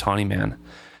the end of Tawny Man.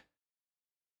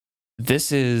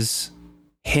 This is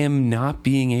him not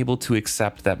being able to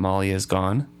accept that Molly is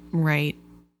gone, Right.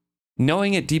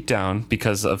 knowing it deep down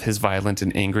because of his violent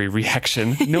and angry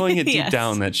reaction, knowing it deep Yes.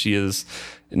 down that she is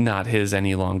not his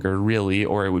any longer, really,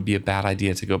 or it would be a bad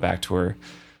idea to go back to her.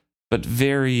 But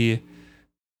very,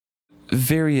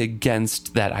 very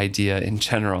against that idea in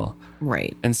general.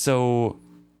 Right. And so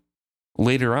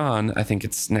later on, I think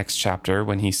it's next chapter,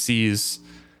 when he sees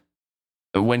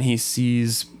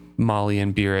Molly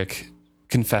and Beric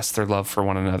confess their love for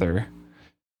one another,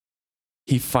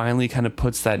 he finally kind of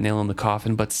puts that nail in the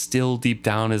coffin, but still deep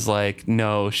down is like,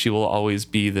 no, she will always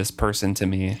be this person to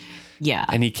me. Yeah.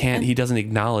 And he doesn't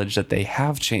acknowledge that they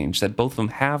have changed, that both of them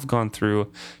have gone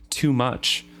through too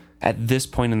much at this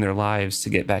point in their lives to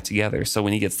get back together. So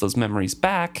when he gets those memories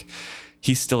back,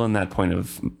 he's still in that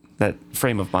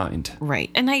frame of mind. Right.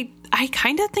 And I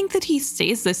kind of think that he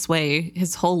stays this way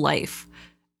his whole life.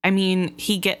 I mean,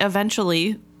 he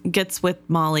eventually gets with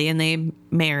Molly and they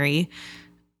marry.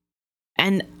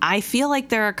 And I feel like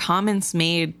there are comments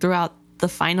made throughout the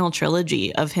final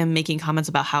trilogy of him making comments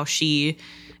about how she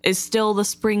is still the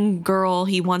spring girl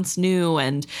he once knew.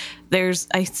 And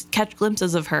I catch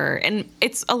glimpses of her. And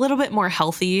it's a little bit more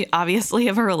healthy, obviously,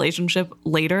 of a relationship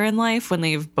later in life when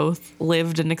they've both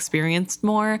lived and experienced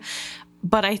more.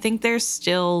 But I think there's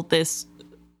still this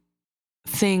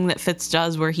thing that Fitz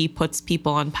does where he puts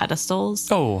people on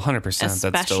pedestals. Oh, 100%. That's still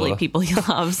Especially people he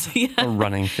loves. a Yeah.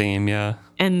 running theme, yeah.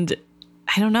 And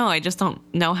I don't know. I just don't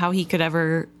know how he could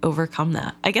ever overcome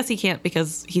that. I guess he can't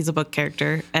because he's a book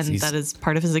character and that is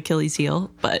part of his Achilles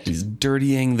heel. But He's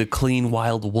dirtying the clean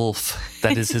wild wolf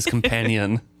that is his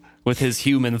companion with his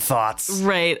human thoughts.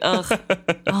 right. Ugh.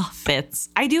 Oh, Fitz.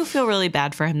 I do feel really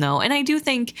bad for him though. And I do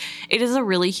think it is a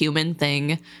really human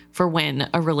thing for when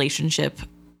a relationship,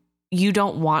 you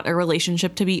don't want a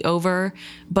relationship to be over,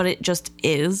 but it just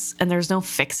is. And there's no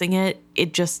fixing it.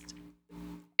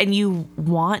 And you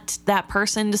want that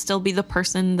person to still be the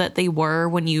person that they were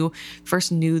when you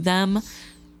first knew them.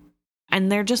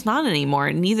 And they're just not anymore.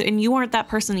 And you aren't that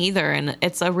person either. And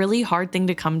it's a really hard thing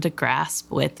to come to grasp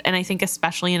with. And I think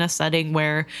especially in a setting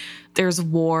where there's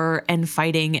war and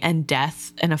fighting and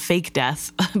death and a fake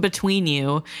death between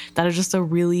you, that is just a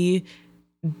really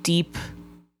deep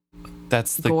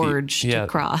That's the gorge to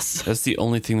cross. That's the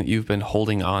only thing that you've been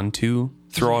holding on to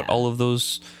throughout all of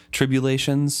those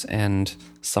tribulations, and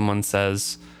someone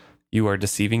says you are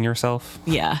deceiving yourself.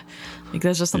 Yeah. Like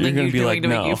that's just something You're you're gonna be doing like, to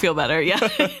no. make you feel better. Yeah.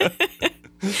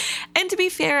 And to be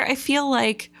fair, I feel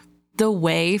like the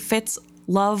way Fitz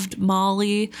loved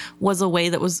Molly was a way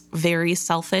that was very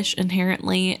selfish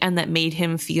inherently, and that made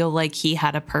him feel like he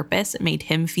had a purpose. It made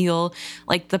him feel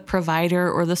like the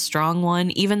provider or the strong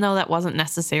one, even though that wasn't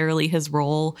necessarily his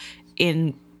role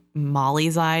in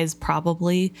Molly's eyes,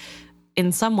 probably.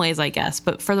 In some ways, I guess,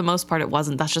 but for the most part, it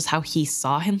wasn't. That's just how he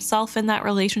saw himself in that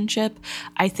relationship.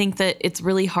 I think that it's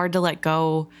really hard to let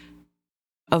go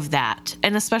of that.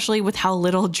 And especially with how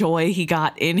little joy he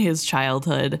got in his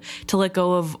childhood, to let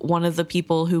go of one of the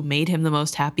people who made him the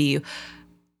most happy,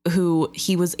 who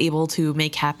he was able to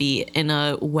make happy in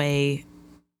a way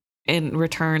in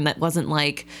return that wasn't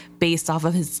like based off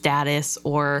of his status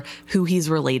or who he's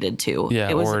related to. Yeah,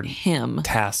 it was or him.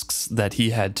 tasks that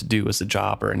he had to do as a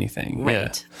job or anything.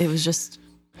 Right. Yeah. It was just...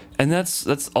 And that's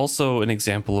also an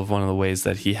example of one of the ways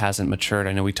that he hasn't matured.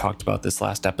 I know we talked about this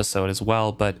last episode as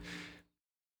well, but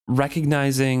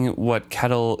recognizing what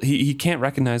Kettle... He can't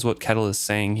recognize what Kettle is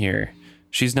saying here.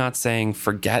 She's not saying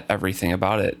forget everything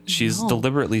about it. She's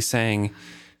deliberately saying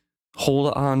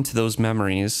hold on to those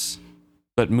memories,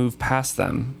 but move past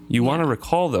them. You want to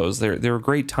recall those. They were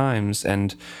great times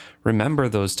and remember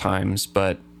those times,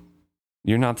 but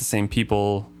you're not the same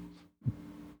people.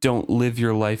 Don't live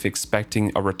your life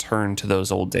expecting a return to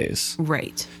those old days.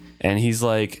 Right. And he's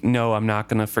like, no, I'm not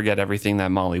going to forget everything that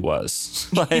Molly was.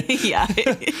 Like, Yeah,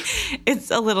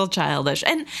 it's a little childish.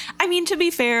 And I mean, to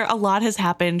be fair, a lot has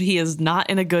happened. He is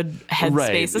not in a good headspace.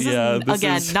 Right, This yeah, is, this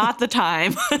again, is- not the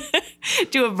time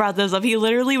to have brought this up. He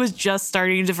literally was just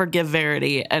starting to forgive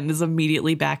Verity and is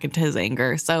immediately back into his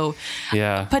anger. So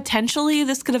yeah. potentially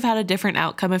this could have had a different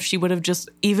outcome if she would have just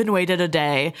even waited a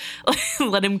day,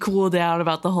 let him cool down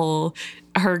about the whole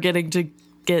her getting to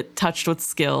get touched with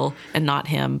skill and not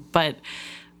him. But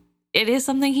it is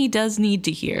something he does need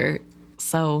to hear.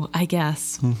 So I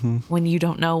guess when you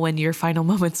don't know when your final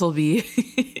moments will be,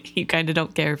 you kind of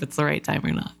don't care if it's the right time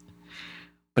or not.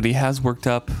 But he has worked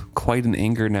up quite an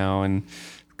anger now and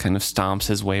kind of stomps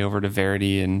his way over to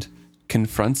Verity and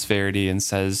confronts Verity and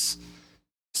says,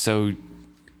 so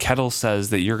Kettle says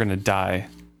that you're going to die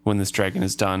when this dragon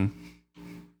is done.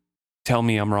 Tell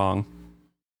me I'm wrong.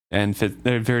 And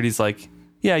Verity's like,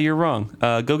 yeah, you're wrong.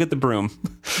 Go get the broom.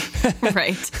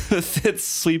 Right. Fitz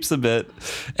sleeps a bit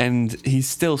and he's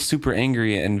still super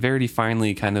angry. And Verity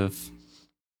finally kind of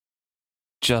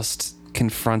just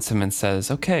confronts him and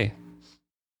says, okay,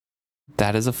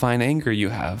 that is a fine anger you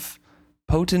have.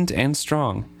 Potent and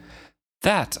strong.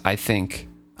 That, I think,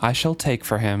 I shall take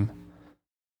for him.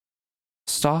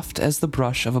 Soft as the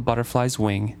brush of a butterfly's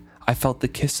wing, I felt the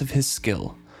kiss of his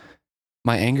skill.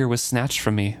 My anger was snatched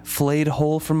from me, flayed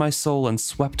whole from my soul, and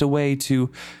swept away to...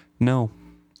 No,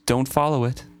 don't follow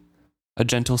it. A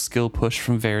gentle skill push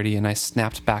from Verity, and I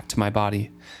snapped back to my body.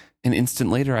 An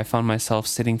instant later, I found myself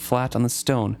sitting flat on the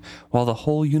stone, while the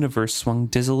whole universe swung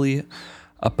dizzily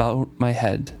about my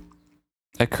head.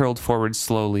 I curled forward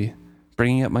slowly,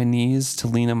 bringing up my knees to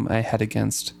lean my head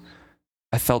against.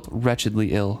 I felt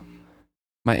wretchedly ill.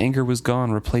 My anger was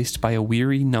gone, replaced by a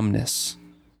weary numbness.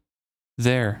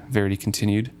 There, Verity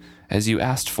continued, as you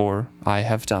asked for, I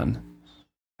have done.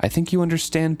 I think you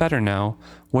understand better now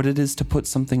what it is to put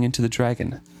something into the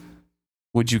dragon.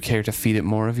 Would you care to feed it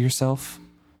more of yourself?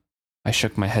 I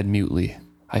shook my head mutely.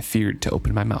 I feared to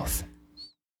open my mouth.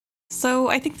 So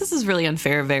I think this is really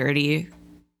unfair, Verity.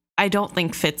 I don't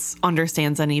think Fitz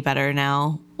understands any better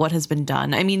now what has been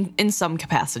done. I mean, in some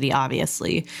capacity,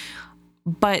 obviously.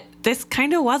 But this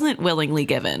kind of wasn't willingly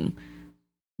given.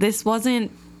 This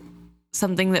wasn't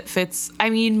something that Fitz... I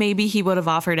mean, maybe he would have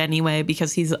offered anyway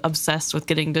because he's obsessed with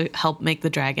getting to help make the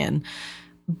dragon.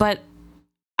 But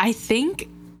I think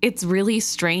it's really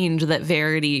strange that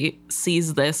Verity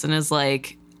sees this and is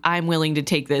like, I'm willing to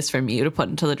take this from you to put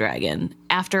into the dragon.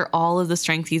 After all of the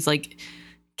strength he's like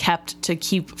kept to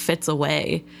keep Fitz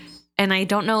away. And I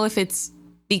don't know if it's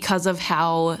because of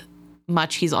how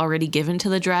much he's already given to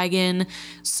the dragon.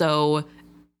 So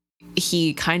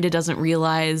he kind of doesn't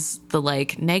realize the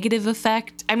like negative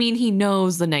effect. I mean, he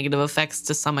knows the negative effects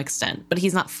to some extent, but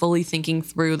he's not fully thinking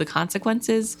through the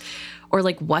consequences or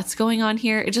like what's going on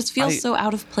here. It just feels so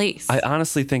out of place. I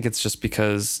honestly think it's just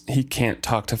because he can't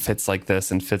talk to Fitz like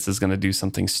this and Fitz is going to do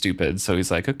something stupid. So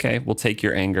he's like, okay, we'll take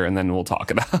your anger and then we'll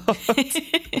talk about it.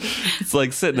 It's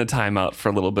like sitting a timeout for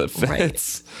a little bit, Fitz.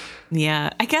 Right. Yeah,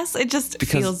 I guess it just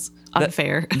feels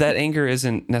unfair. That anger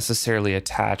isn't necessarily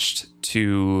attached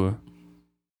to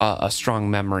a strong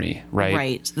memory, right?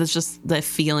 Right. That's just the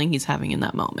feeling he's having in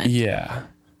that moment. Yeah.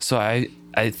 So I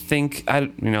think,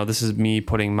 this is me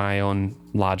putting my own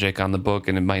logic on the book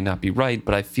and it might not be right,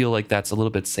 but I feel like that's a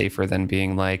little bit safer than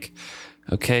being like,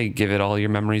 okay, give it all your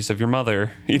memories of your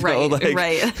mother.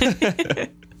 Right.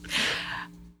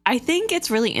 I think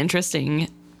it's really interesting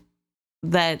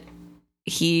that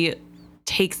he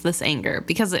takes this anger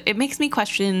because it makes me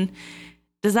question,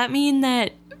 does that mean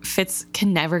that Fitz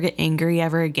can never get angry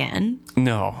ever again?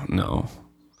 No.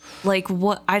 Like,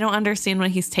 what? I don't understand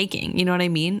what he's taking. You know what I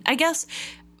mean? I guess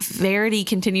Verity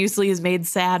continuously is made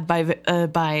sad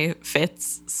by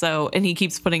Fitz. So, and he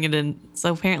keeps putting it in.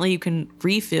 So apparently you can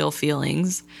refill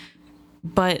feelings,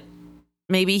 but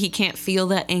maybe he can't feel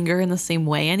that anger in the same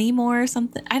way anymore or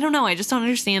something. I don't know. I just don't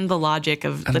understand the logic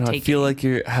of the taking. I feel like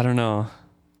I don't know.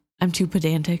 I'm too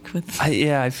pedantic with.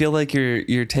 I feel like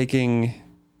you're taking,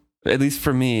 at least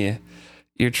for me,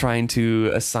 you're trying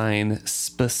to assign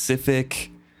specific,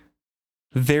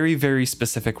 very, very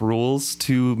specific rules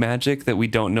to magic that we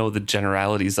don't know the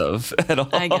generalities of at all.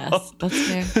 I guess that's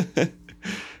fair.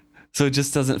 So it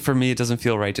just doesn't, for me, it doesn't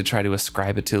feel right to try to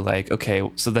ascribe it to like, okay,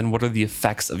 so then what are the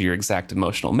effects of your exact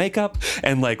emotional makeup?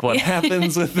 And like, what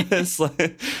happens with this?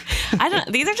 I don't,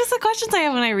 these are just the questions I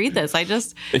have when I read this.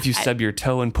 If you stub your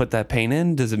toe and put that paint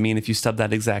in, does it mean if you stub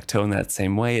that exact toe in that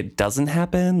same way, it doesn't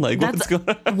happen? Like, what's going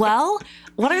on? Well,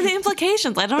 what are the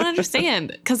implications? I don't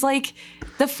understand. Cause like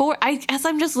I guess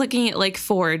I'm just looking at like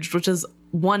Forged, which is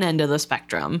one end of the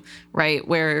spectrum, right?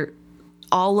 Where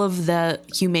all of the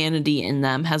humanity in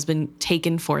them has been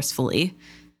taken forcefully,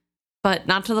 but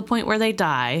not to the point where they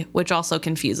die, which also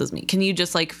confuses me. Can you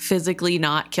just like physically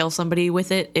not kill somebody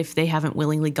with it if they haven't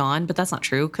willingly gone? But that's not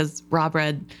true because Rob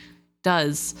Red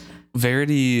does.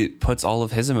 Verity puts all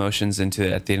of his emotions into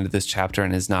it at the end of this chapter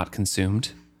and is not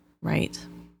consumed. Right.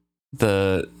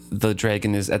 The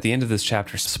dragon is at the end of this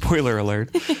chapter. Spoiler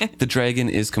alert. The dragon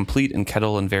is complete and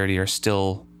Kettle and Verity are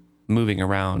still moving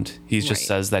around. He just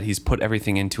says that he's put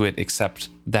everything into it except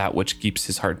that which keeps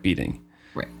his heart beating.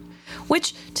 Right.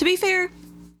 Which, to be fair,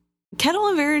 Kettle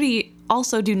and Verity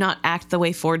also do not act the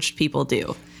way forged people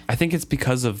do. I think it's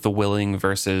because of the willing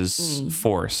versus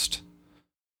forced.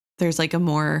 There's like a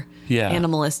more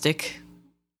animalistic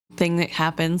thing that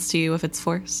happens to you if it's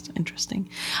forced. Interesting.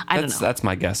 I don't know. That's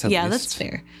my guess. At least. That's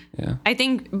fair. Yeah. I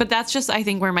think, but that's just, I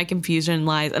think, where my confusion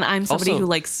lies. And I'm somebody who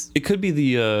likes. It could be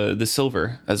the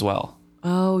silver as well.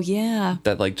 Oh, yeah.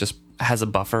 That like just has a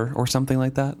buffer or something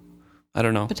like that. I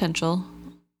don't know. Potential.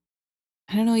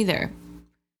 I don't know either.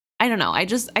 I don't know. I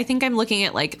think I'm looking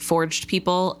at like forged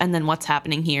people and then what's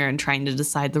happening here and trying to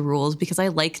decide the rules because I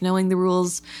like knowing the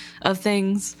rules of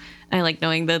things. And I like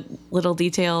knowing the little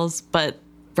details, but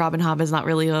Robin Hobb is not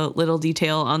really a little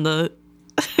detail on the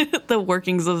the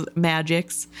workings of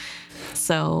magics.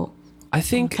 So I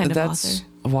think that's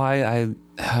why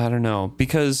I don't know.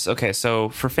 Because, okay, so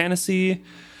for fantasy,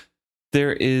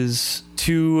 there is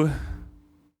two.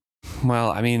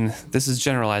 Well, I mean, this is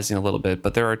generalizing a little bit,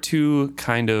 but there are two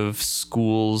kind of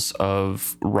schools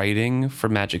of writing for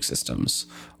magic systems.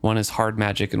 One is hard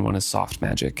magic and one is soft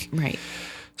magic. Right.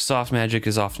 Soft magic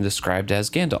is often described as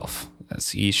Gandalf.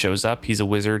 As he shows up, he's a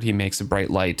wizard, he makes a bright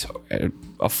light,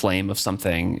 a flame of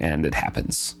something, and it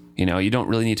happens. You know, you don't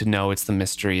really need to know it's the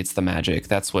mystery, it's the magic.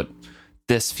 That's what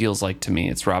this feels like to me.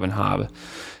 It's Robin Hobb.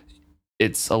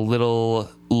 It's a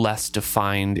little less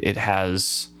defined. It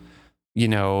has, you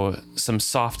know, some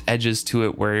soft edges to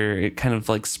it where it kind of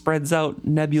like spreads out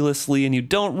nebulously and you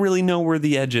don't really know where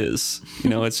the edge is. You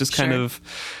know, it's just kind of,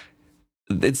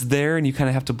 it's there and you kind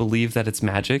of have to believe that it's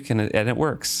magic and it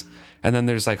works. And then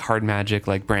there's like hard magic,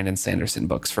 like Brandon Sanderson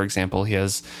books, for example. He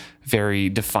has very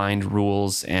defined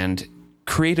rules and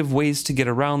creative ways to get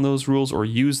around those rules or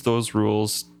use those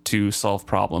rules to solve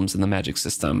problems in the magic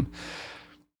system.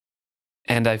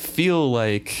 And I feel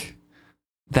like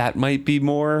that might be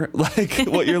more like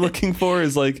what you're looking for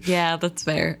is like, yeah, that's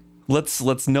fair.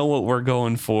 Let's know what we're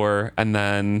going for and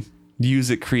then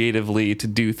use it creatively to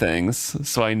do things.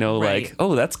 So I know like,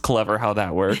 oh, that's clever how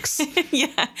that works.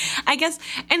 Yeah, I guess.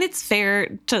 And it's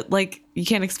fair to like, you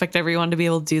can't expect everyone to be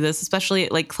able to do this, especially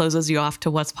it like closes you off to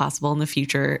what's possible in the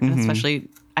future. And especially,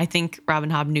 I think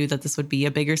Robin Hobb knew that this would be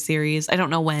a bigger series. I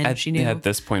don't know when she knew. At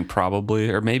this point,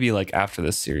 probably, or maybe like after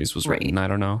this series was written. I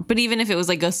don't know. But even if it was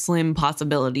like a slim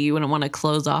possibility, you wouldn't want to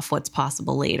close off what's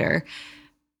possible later.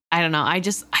 I don't know. I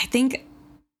think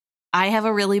I have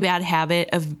a really bad habit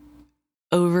of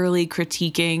overly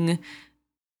critiquing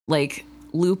like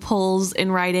loopholes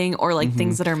in writing or like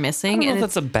things that are missing. I don't know if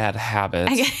that's a bad habit.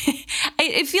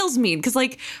 It feels mean because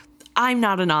like I'm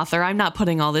not an author. I'm not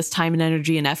putting all this time and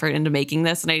energy and effort into making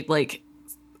this. And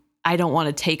I don't want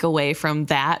to take away from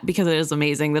that because it is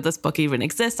amazing that this book even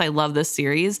exists. I love this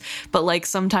series, but like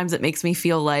sometimes it makes me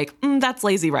feel like that's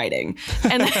lazy writing,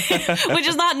 and which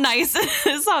is not nice.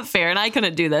 It's not fair, and I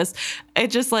couldn't do this. It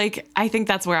just like I think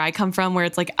that's where I come from, where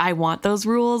it's like I want those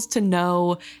rules to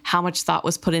know how much thought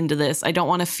was put into this. I don't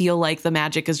want to feel like the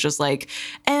magic is just like,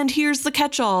 and here's the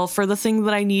catch-all for the thing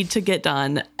that I need to get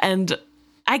done, and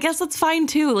I guess that's fine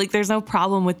too. Like there's no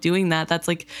problem with doing that. That's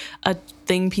like a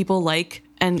thing people like.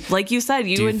 And like you said,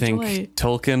 you enjoy. Do you think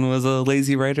Tolkien was a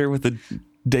lazy writer with a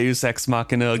Deus Ex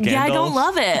Machina Gandalf? Yeah, I don't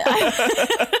love it.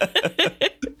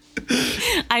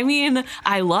 I mean,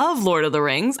 I love Lord of the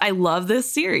Rings. I love this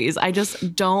series. I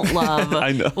just don't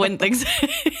love when things...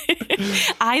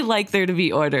 I like there to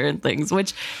be order in things,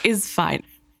 which is fine.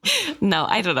 No,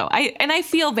 I don't know. I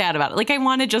feel bad about it. Like I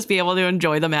want to just be able to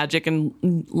enjoy the magic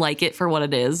and like it for what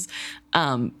it is.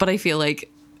 But I feel like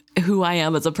who I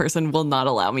am as a person will not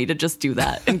allow me to just do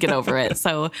that and get over it.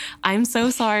 So I'm so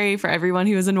sorry for everyone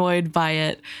who is annoyed by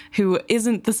it, who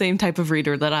isn't the same type of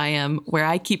reader that I am, where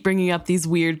I keep bringing up these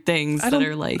weird things that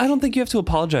are like... I don't think you have to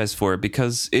apologize for it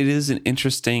because it is an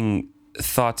interesting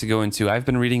thought to go into. I've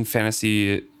been reading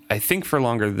fantasy, I think, for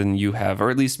longer than you have, or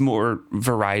at least more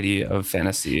variety of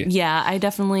fantasy. Yeah, I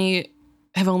definitely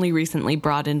have only recently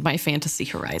broadened my fantasy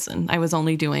horizon. I was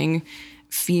only doing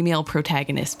female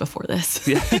protagonist before this.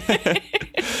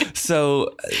 So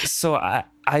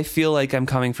I feel like I'm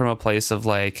coming from a place of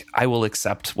like, I will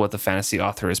accept what the fantasy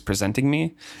author is presenting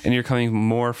me. And you're coming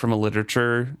more from a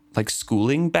literature, like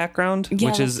schooling background,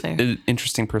 which is an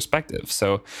interesting perspective.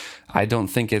 So I don't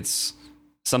think it's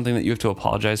something that you have to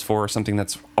apologize for or something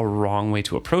that's a wrong way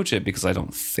to approach it, because I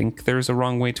don't think there's a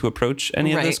wrong way to approach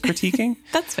any of this critiquing.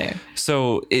 That's fair.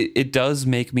 So it does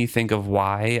make me think of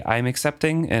why I'm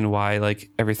accepting and why like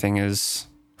everything is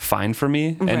fine for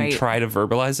me, and try to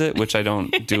verbalize it, which I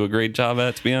don't do a great job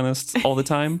at, to be honest, all the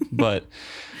time. But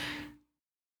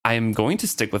I am going to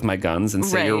stick with my guns and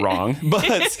say you're wrong, but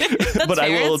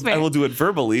I will do it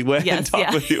verbally and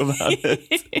talk with you about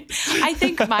it. I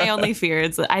think my only fear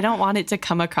is that I don't want it to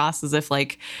come across as if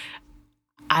like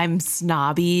I'm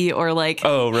snobby or like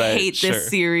hate this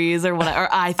series or whatever. Or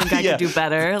I think I could do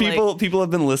better. People have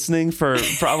been listening for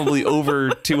probably over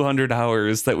 200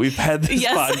 hours that we've had this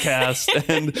podcast,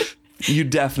 and you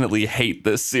definitely hate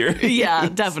this series. Yeah,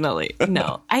 definitely.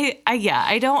 No,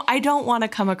 I don't want to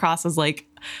come across as like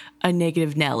a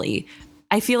negative Nelly.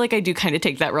 I feel like I do kind of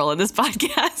take that role in this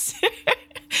podcast.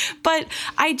 But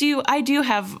I do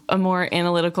have a more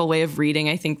analytical way of reading,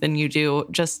 I think, than you do.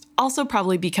 Just also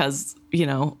probably because, you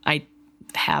know, I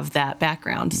have that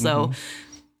background. So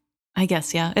I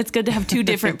guess, it's good to have two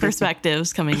different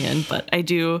perspectives coming in. But I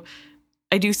do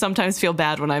sometimes feel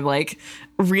bad when I'm like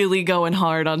really going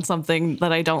hard on something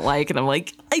that I don't like. And I'm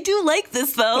like, I do like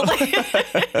this though.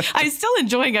 I'm still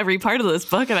enjoying every part of this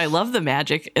book, and I love the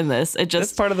magic in this. It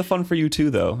just, that's part of the fun for you too,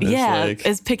 though.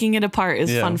 Is picking it apart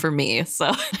is fun for me.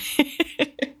 So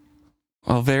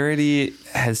well, Verity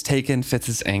has taken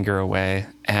Fitz's anger away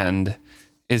and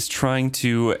is trying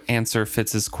to answer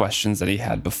Fitz's questions that he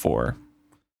had before.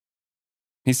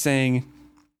 He's saying,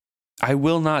 I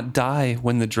will not die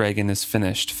when the dragon is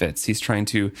finished, Fitz. He's trying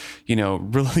to,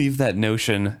 relieve that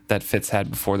notion that Fitz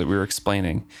had before that we were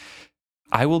explaining.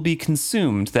 I will be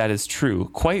consumed, that is true,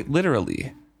 quite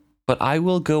literally, but I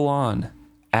will go on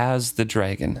as the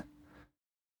dragon.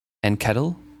 And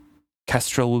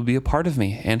Kestrel will be a part of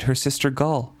me, and her sister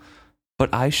Gull,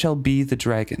 but I shall be the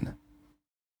dragon.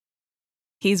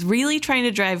 He's really trying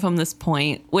to drive home this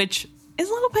point, which is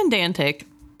a little pedantic,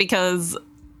 because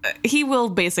he will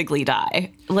basically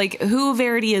die. Like, who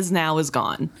Verity is now is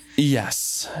gone.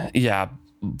 Yes. Yeah.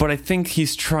 But I think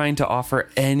he's trying to offer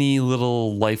any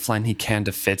little lifeline he can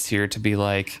to Fitz here to be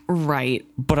like, right.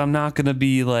 But I'm not going to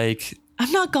be like,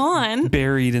 I'm not gone.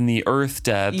 Buried in the earth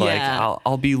dead. Yeah. Like,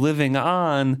 I'll be living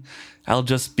on. I'll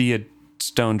just be a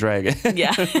stone dragon.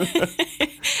 Yeah.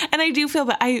 And I do feel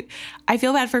bad. I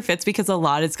feel bad for Fitz because a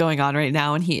lot is going on right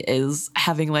now, and he is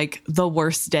having like the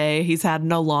worst day he's had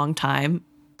in a long time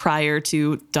prior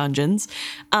to Dungeons.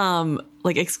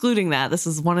 Like, excluding that, this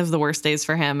is one of the worst days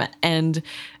for him. And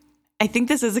I think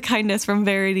this is a kindness from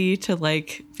Verity to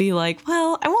like be like,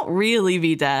 well, I won't really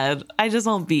be dead. I just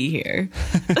won't be here.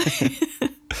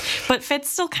 But Fitz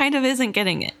still kind of isn't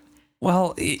getting it.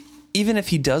 Well, even if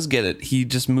he does get it, he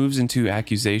just moves into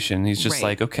accusation. He's just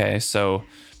like, okay, so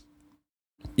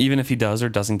even if he does or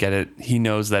doesn't get it, he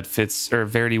knows that Fitz or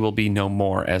Verity will be no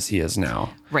more as he is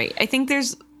now. Right. I think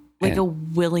there's like a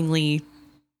willingly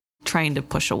trying to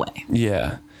push away.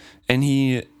 Yeah. And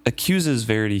he accuses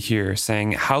Verity here,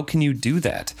 saying, how can you do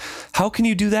that? How can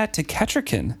you do that to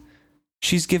Kettricken?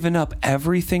 She's given up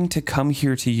everything to come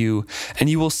here to you, and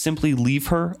you will simply leave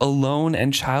her alone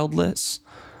and childless?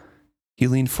 He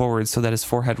leaned forward so that his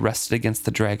forehead rested against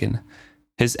the dragon.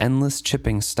 His endless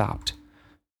chipping stopped.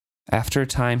 After a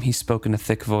time, he spoke in a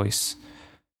thick voice.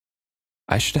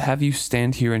 I should have you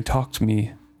stand here and talk to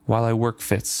me while I work,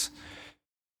 Fitz.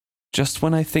 Just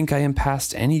when I think I am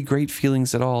past any great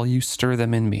feelings at all, you stir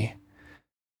them in me.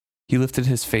 He lifted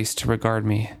his face to regard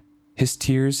me. His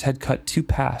tears had cut two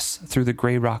paths through the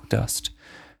gray rock dust.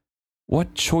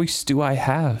 What choice do I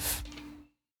have?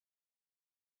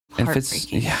 And Fitz,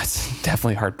 it's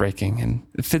definitely heartbreaking.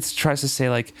 And Fitz tries to say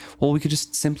like, well, we could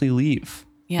just simply leave.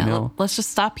 Yeah, let's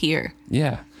just stop here.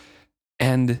 Yeah.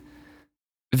 And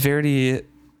Verity,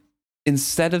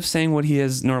 instead of saying what he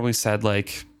has normally said,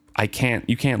 like, you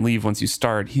can't leave once you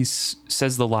start, he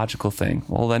says the logical thing.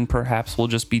 Well, then perhaps we'll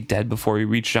just be dead before we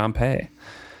reach Jeanpay.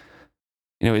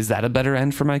 Is that a better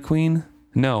end for my queen?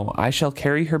 No, I shall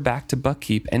carry her back to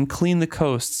Buckkeep and clean the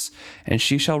coasts, and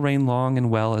she shall reign long and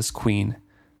well as queen.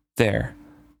 There,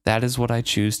 that is what I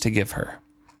choose to give her.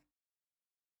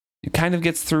 It kind of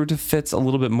gets through to Fitz a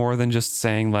little bit more than just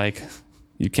saying, like,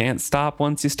 you can't stop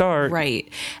once you start. Right.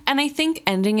 And I think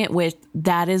ending it with,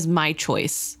 that is my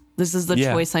choice. This is the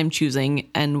choice I'm choosing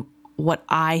and what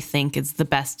I think is the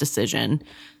best decision.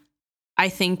 I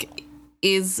think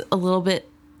is a little bit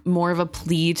more of a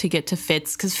plea to get to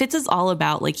Fitz, because Fitz is all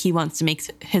about like he wants to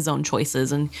make his own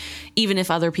choices, and even if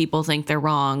other people think they're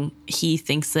wrong, he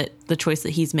thinks that the choice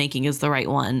that he's making is the right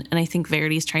one. And I think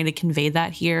Verity's trying to convey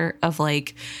that here of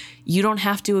like, you don't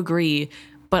have to agree,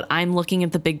 but I'm looking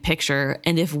at the big picture,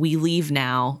 and if we leave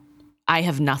now, I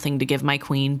have nothing to give my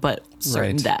queen but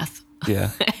certain death.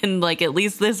 Yeah. And like, at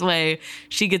least this way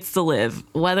she gets to live.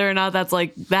 Whether or not that's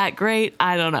like that great,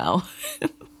 I don't know.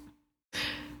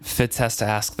 Fitz has to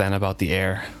ask then about the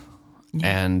heir.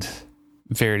 Yeah. And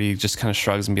Verity just kind of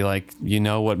shrugs and be like, you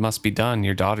know what must be done.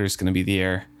 Your daughter's going to be the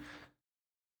heir.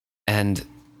 And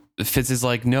Fitz is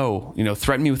like, no,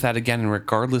 threaten me with that again. And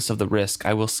regardless of the risk,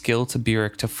 I will skill to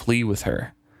Beric to flee with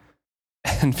her.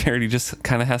 And Verity just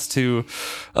kind of has to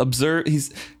observe.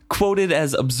 He's quoted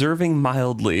as observing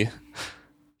mildly.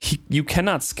 You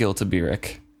cannot skill to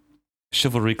Beric.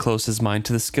 Chivalry closed his mind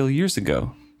to the skill years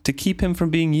ago, to keep him from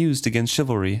being used against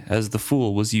chivalry as the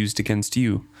fool was used against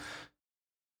you.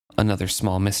 Another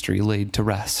small mystery laid to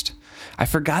rest. I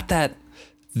forgot that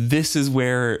this is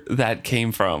where that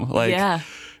came from. Like, yeah.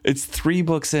 It's 3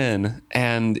 books in,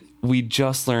 and we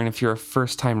just learn, if you're a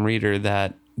first-time reader,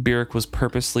 that Beric was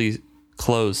purposely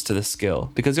closed to the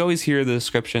skill, because you always hear the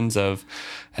descriptions of,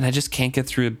 and I just can't get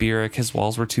through a Beric, his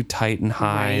walls were too tight and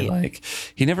high. Right. Like,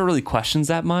 he never really questions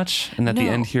that much, and at the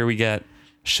end here we get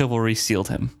chivalry sealed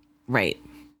him. Right.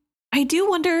 I do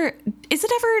wonder, is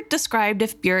it ever described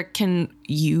if Beric can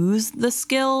use the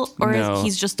skill, or is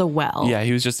he's just a well? Yeah,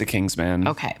 he was just a king's man.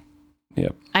 Okay.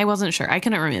 Yep. I wasn't sure. I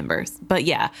couldn't remember. But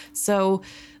yeah, so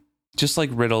just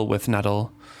like Riddle with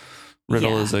Nettle.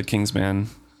 Riddle is a king's man,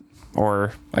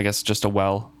 or I guess just a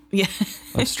well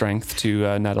of strength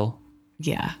to Nettle.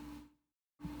 Yeah.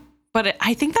 But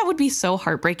I think that would be so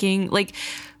heartbreaking. Like,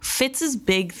 Fitz's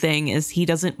big thing is he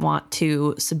doesn't want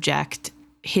to subject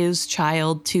his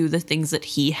child to the things that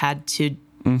he had to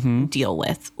deal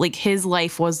with. Like, his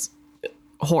life was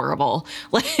horrible.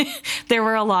 Like, there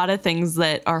were a lot of things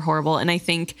that are horrible. And I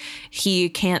think he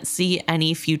can't see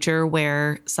any future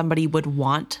where somebody would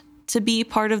want to be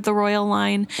part of the royal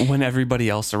line, when everybody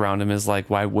else around him is like,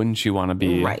 why wouldn't you want to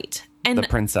be the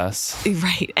princess?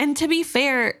 Right. And to be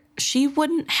fair, she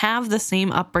wouldn't have the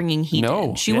same upbringing he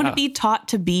did. She wouldn't be taught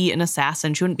to be an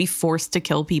assassin. She wouldn't be forced to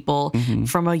kill people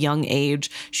from a young age.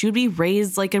 She would be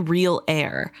raised like a real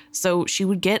heir. So she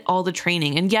would get all the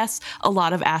training. And yes, a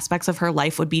lot of aspects of her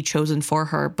life would be chosen for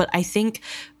her. But I think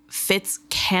Fitz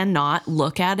cannot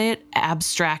look at it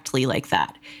abstractly like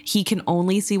that. He can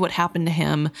only see what happened to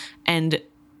him, and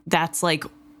that's like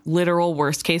literal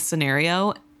worst case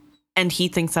scenario, and he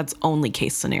thinks that's only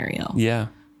case scenario. Yeah.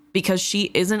 Because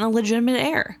she isn't a legitimate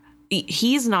heir.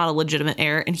 He's not a legitimate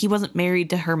heir, and he wasn't married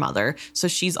to her mother, so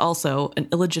she's also an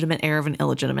illegitimate heir of an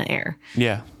illegitimate heir.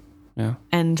 Yeah. Yeah.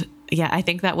 And yeah, I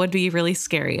think that would be really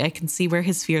scary. I can see where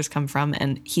his fears come from,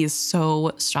 and he is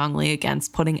so strongly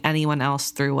against putting anyone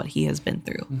else through what he has been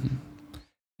through.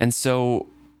 And so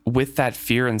with that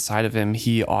fear inside of him,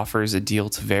 he offers a deal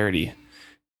to Verity. He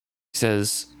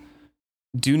says,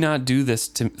 do not do this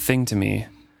thing to me.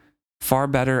 Far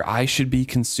better, I should be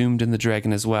consumed in the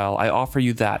dragon as well. I offer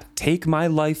you that. Take my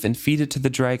life and feed it to the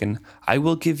dragon. I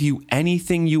will give you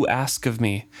anything you ask of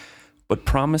me. But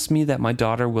promise me that my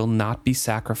daughter will not be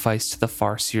sacrificed to the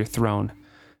Farseer throne.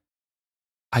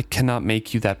 I cannot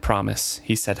make you that promise,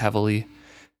 he said heavily.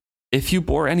 If you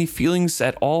bore any feelings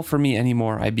at all for me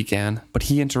anymore, I began, but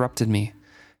he interrupted me.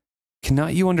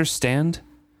 Cannot you understand?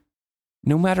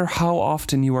 No matter how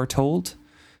often you are told,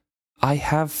 I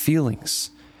have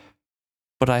feelings,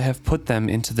 but I have put them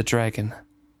into the dragon.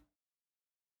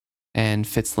 And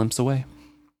Fitz limps away.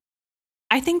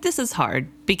 I think this is hard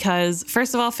because,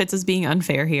 first of all, Fitz is being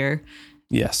unfair here.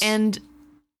 Yes. And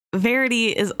Verity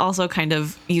is also kind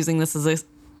of using this as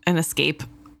an escape,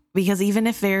 because even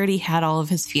if Verity had all of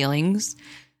his feelings,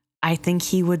 I think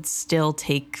he would still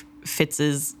take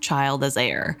Fitz's child as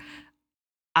heir.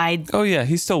 Oh, yeah,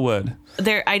 he still would.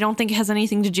 I don't think it has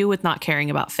anything to do with not caring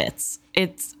about Fitz.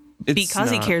 It's because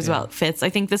he cares about Fitz.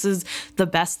 I think this is the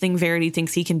best thing Verity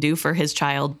thinks he can do for his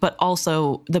child, but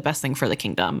also the best thing for the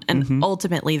kingdom. And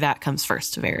ultimately that comes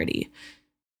first to Verity,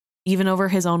 even over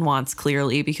his own wants,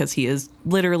 clearly, because he is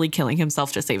literally killing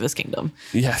himself to save his kingdom.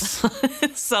 Yes.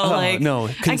 So no,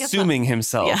 consuming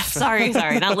himself. Yeah, sorry,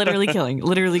 not literally killing,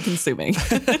 literally consuming.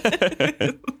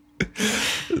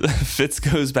 Fitz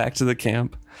goes back to the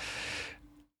camp,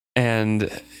 and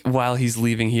while he's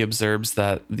leaving, he observes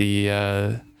that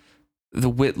the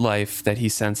wit life that he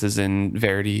senses in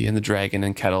Verity and the dragon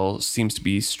and Kettle seems to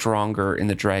be stronger in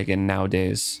the dragon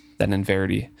nowadays than in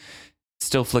Verity. It's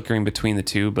still flickering between the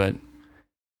two, but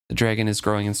the dragon is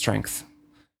growing in strength.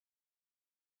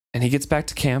 And he gets back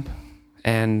to camp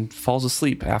and falls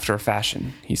asleep after a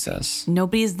fashion, he says.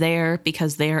 Nobody's there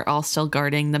because they are all still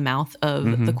guarding the mouth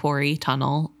of the quarry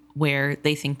tunnel where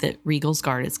they think that Regal's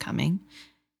guard is coming.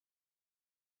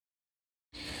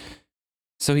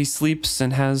 So he sleeps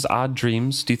and has odd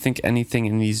dreams. Do you think anything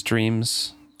in these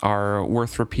dreams are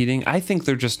worth repeating? I think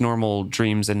they're just normal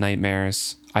dreams and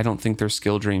nightmares. I don't think they're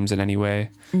skill dreams in any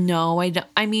way. No, I don't.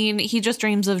 I mean, he just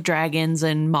dreams of dragons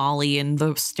and Molly and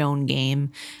the stone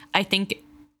game. I think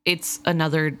it's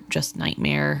another just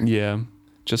nightmare. Yeah,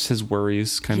 just his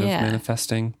worries kind of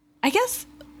manifesting. I guess,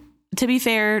 to be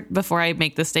fair, before I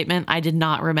make this statement, I did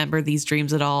not remember these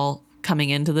dreams at all coming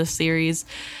into this series.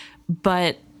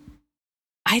 But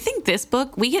I think this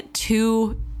book, we get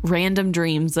 2 random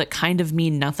dreams that kind of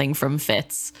mean nothing from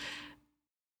Fitz.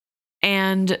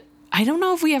 And I don't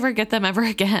know if we ever get them ever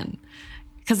again.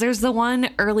 Because there's the one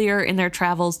earlier in their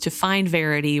travels to find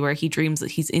Verity where he dreams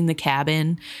that he's in the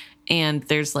cabin and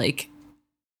there's like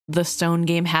the stone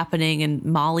game happening and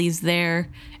Molly's there.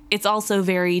 It's also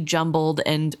very jumbled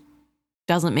and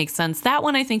doesn't make sense. That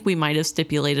one I think we might have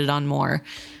stipulated on more.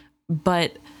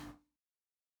 But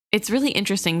it's really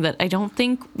interesting that I don't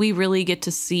think we really get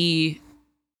to see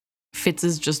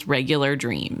Fitz's just regular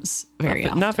dreams very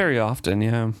often. Not very often,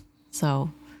 yeah.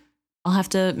 So I'll have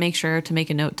to make sure to make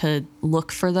a note to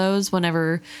look for those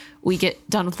whenever we get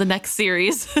done with the next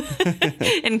series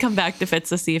and come back to Fitz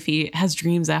to see if he has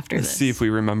dreams after this. See if we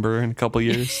remember in a couple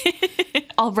years.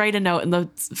 I'll write a note in the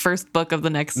first book of the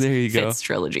next Fitz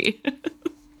trilogy.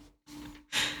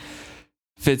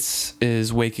 Fitz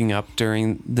is waking up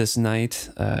during this night.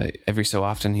 Every so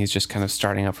often, he's just kind of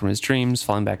starting up from his dreams,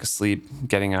 falling back asleep,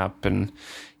 getting up, and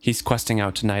he's questing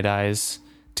out to Night Eyes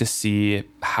to see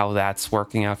how that's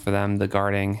working out for them, the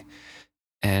guarding,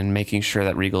 and making sure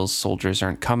that Regal's soldiers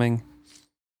aren't coming.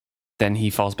 Then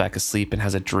he falls back asleep and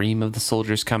has a dream of the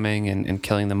soldiers coming and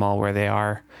killing them all where they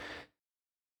are.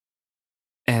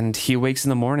 And he wakes in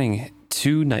the morning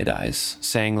to Night Eyes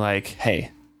saying like,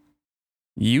 hey,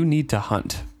 you need to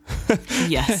hunt.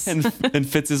 Yes. and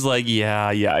Fitz is like, yeah,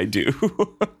 I do.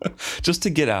 Just to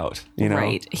get out, you know?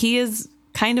 Right. He has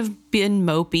kind of been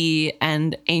mopey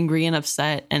and angry and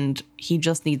upset, and he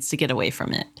just needs to get away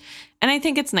from it. And I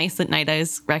think it's nice that Night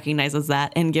Eyes recognizes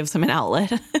that and gives him an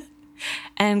outlet.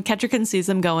 And Kettricken sees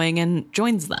him going and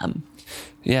joins them.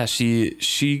 Yeah,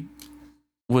 she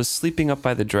was sleeping up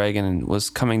by the dragon and was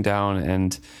coming down,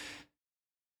 and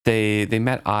They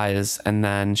met eyes, and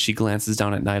then she glances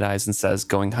down at Night Eyes and says,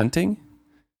 going hunting?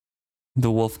 The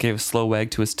wolf gave a slow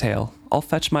wag to his tail. I'll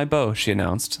fetch my bow, she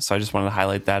announced. So I just wanted to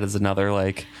highlight that as another,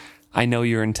 like, I know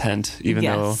your intent, even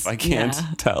though I can't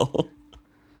tell.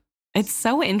 It's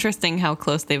so interesting how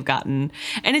close they've gotten.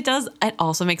 And it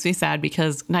also makes me sad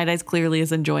because Night Eyes clearly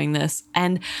is enjoying this.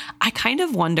 And I kind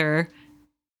of wonder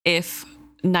if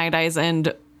Night Eyes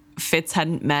and Fitz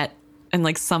hadn't met and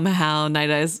like somehow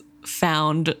Night Eyes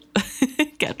found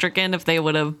Kettricken, if they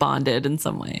would have bonded in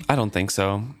some way. I don't think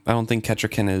so. I don't think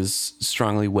Kettricken is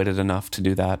strongly witted enough to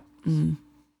do that.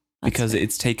 Because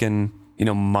it's taken,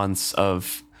 months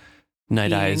of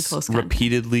Night Eyes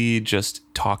repeatedly just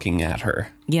talking at her.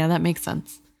 Yeah, that makes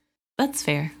sense. That's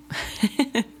fair.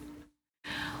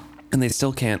 And they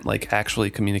still can't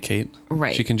actually communicate.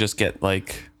 Right. She can just get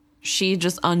she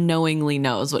just unknowingly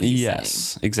knows what he's saying.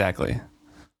 Yes, exactly.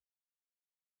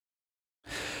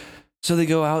 So they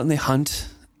go out and they hunt,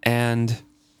 and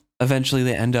eventually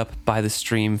they end up by the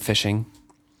stream fishing.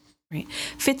 Right.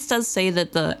 Fitz does say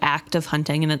that the act of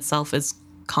hunting in itself is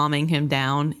calming him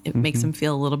down. It makes him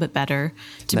feel a little bit better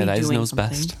to Night be Eyes doing knows something.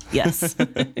 best. Yes.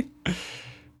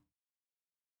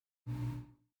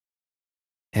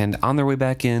 And on their way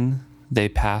back in, they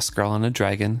pass Girl on a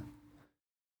Dragon,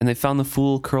 and they found the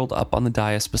fool curled up on the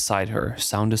dais beside her,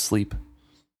 sound asleep.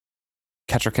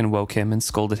 Kettricken woke him and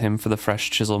scolded him for the fresh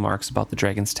chisel marks about the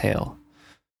dragon's tail.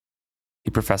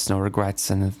 He professed no regrets,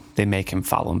 and they make him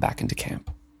follow him back into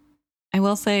camp. I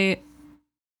will say,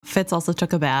 Fitz also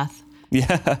took a bath.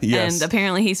 Yeah, yes. And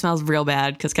apparently he smells real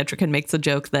bad because Kettricken makes a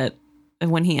joke that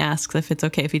when he asks if it's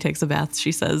okay if he takes a bath,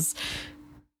 she says,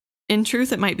 in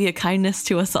truth, it might be a kindness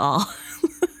to us all.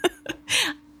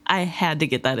 I had to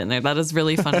get that in there. That is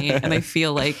really funny. And I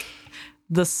feel like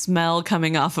the smell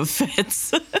coming off of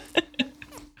Fitz.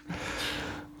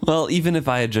 Well, even if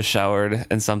I had just showered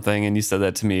and something and you said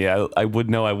that to me, I would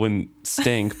know I wouldn't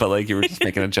stink, but you were just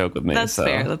making a joke with me. That's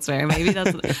fair. That's fair. Maybe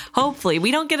that's... Hopefully.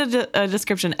 We don't get a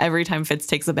description every time Fitz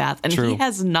takes a bath. And True. He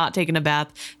has not taken a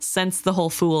bath since the whole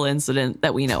fool incident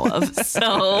that we know of.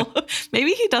 So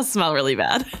maybe he does smell really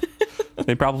bad.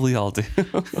 They probably all do.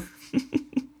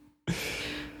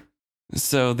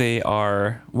 So they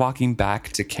are walking back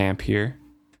to camp here.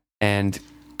 And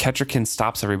Kettrikin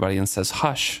stops everybody and says,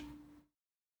 "Hush."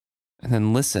 And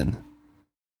then listen.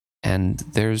 And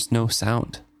there's no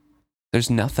sound. There's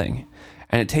nothing.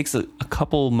 And it takes a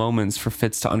couple moments for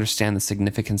Fitz to understand the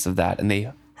significance of that. And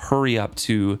they hurry up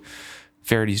to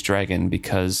Verity's dragon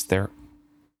because they're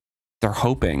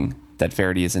hoping that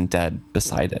Verity isn't dead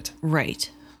beside it.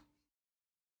 Right.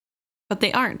 But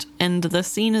they aren't. And the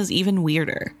scene is even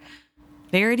weirder.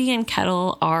 Verity and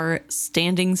Kettle are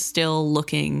standing still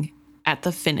looking at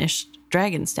the finished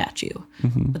dragon statue,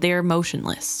 but they are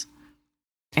motionless.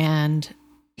 And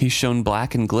he shone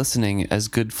black and glistening as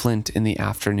good flint in the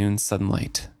afternoon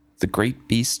sunlight. The great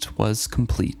beast was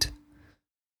complete.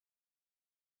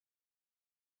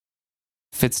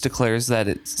 Fitz declares that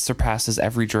it surpasses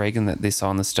every dragon that they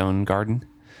saw in the stone garden.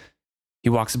 He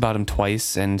walks about him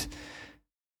twice, and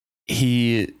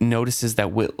he notices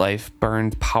that Witlife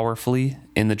burned powerfully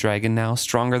in the dragon now,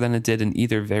 stronger than it did in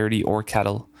either Verity or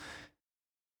Kettle.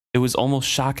 It was almost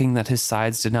shocking that his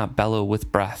sides did not bellow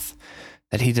with breath,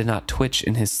 that he did not twitch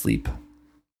in his sleep.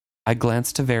 I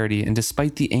glanced to Verity, and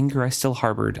despite the anger I still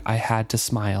harbored, I had to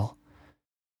smile.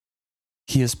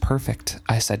 "He is perfect,"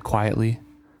 I said quietly.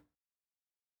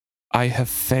 "I have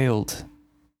failed,"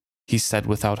 he said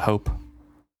without hope.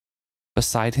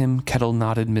 Beside him, Kettle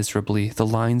nodded miserably. The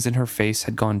lines in her face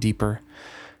had gone deeper.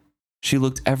 She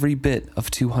looked every bit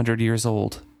of 200 years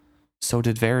old. So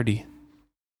did Verity.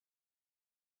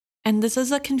 And this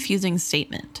is a confusing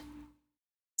statement.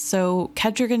 So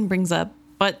Kettrigan brings up,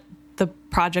 but the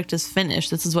project is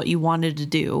finished. This is what you wanted to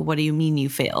do. What do you mean you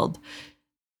failed?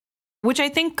 Which I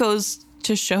think goes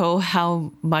to show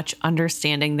how much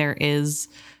understanding there is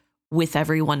with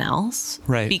everyone else.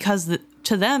 Right. Because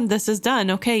to them, this is done.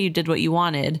 Okay, you did what you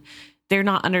wanted. They're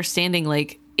not understanding,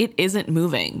 like, it isn't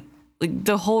moving. Like,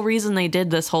 the whole reason they did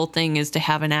this whole thing is to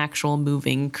have an actual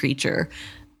moving creature.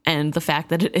 And the fact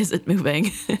that it isn't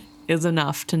moving is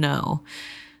enough to know.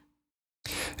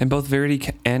 And both Verity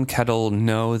and Kettle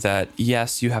know that,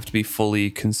 yes, you have to be fully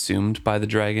consumed by the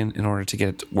dragon in order to get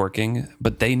it working.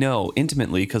 But they know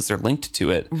intimately, because they're linked to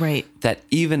it, right, that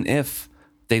even if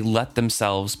they let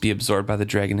themselves be absorbed by the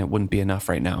dragon, it wouldn't be enough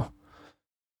right now.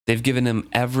 They've given him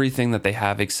everything that they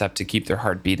have except to keep their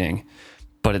heart beating.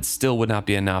 But it still would not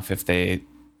be enough if they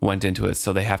went into it.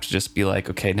 So they have to just be like,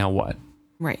 okay, now what?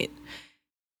 Right.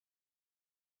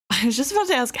 I was just about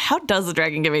to ask, how does the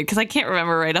dragon get made? Because I can't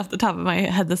remember right off the top of my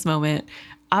head this moment.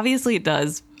 Obviously it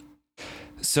does.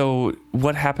 So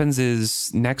what happens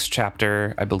is next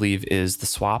chapter, I believe, is the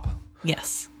swap.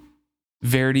 Yes.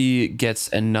 Verity gets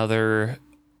another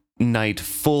night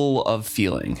full of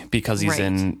feeling because he's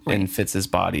in Fitz's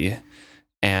body.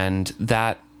 And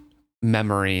that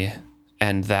memory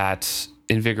and that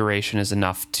invigoration is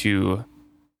enough to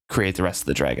create the rest of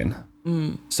the dragon.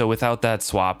 So without that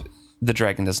swap, the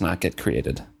dragon does not get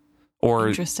created.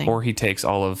 Or he takes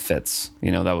all of Fitz.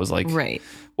 You know, that was like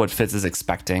what Fitz is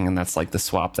expecting, and that's like the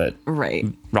swap that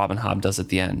Robin Hobb does at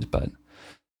the end. But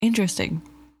interesting.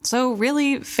 So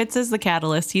really, Fitz is the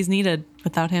catalyst. He's needed.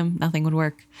 Without him, nothing would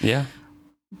work. Yeah.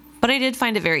 But I did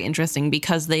find it very interesting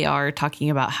because they are talking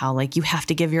about how, like, you have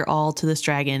to give your all to this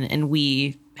dragon, and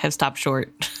we have stopped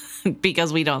short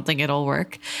because we don't think it'll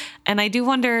work. And I do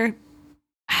wonder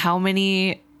how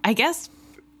many, I guess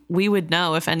we would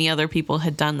know if any other people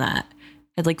had done that,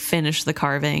 had like finished the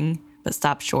carving but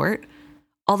stopped short.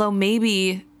 Although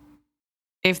maybe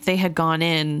if they had gone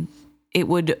in, it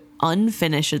would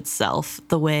unfinish itself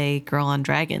the way Girl on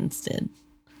Dragons did.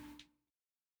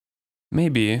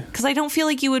 Maybe. Because I don't feel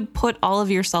like you would put all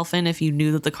of yourself in if you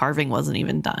knew that the carving wasn't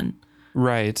even done.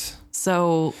 Right.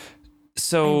 So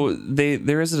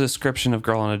there is a description of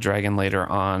Girl on a Dragon later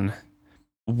on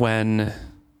when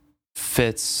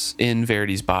Fitz in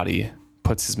Verity's body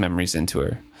puts his memories into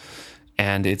her.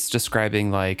 And it's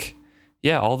describing like,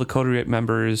 yeah, all the coterie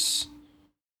members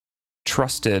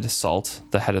trusted Salt,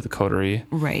 the head of the coterie.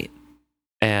 Right.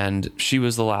 And she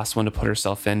was the last one to put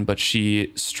herself in, but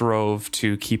she strove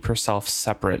to keep herself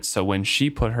separate. So when she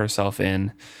put herself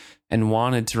in and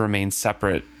wanted to remain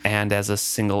separate and as a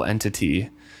single entity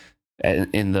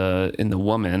in the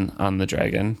woman on the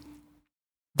dragon,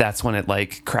 that's when it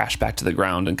like crashed back to the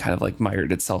ground and kind of like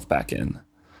mired itself back in.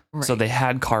 Right. So they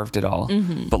had carved it all,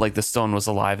 but like the stone was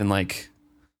alive and like,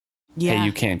 hey,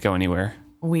 you can't go anywhere.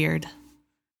 Weird.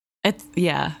 At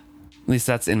least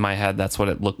that's in my head. That's what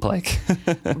it looked like.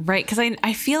 Right. Because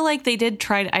I feel like they did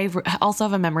try to, I also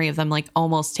have a memory of them like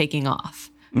almost taking off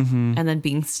and then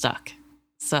being stuck.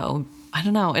 So I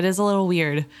don't know. It is a little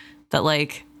weird that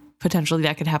like potentially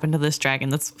that could happen to this dragon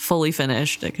that's fully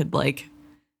finished. It could like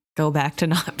go back to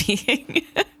not being.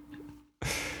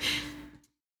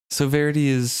 So Verity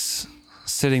is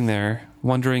sitting there,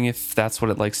 wondering if that's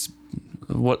what it likes,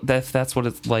 if that's what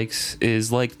it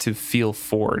is like to feel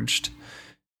forged.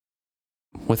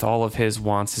 With all of his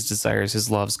wants, his desires,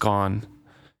 his loves gone,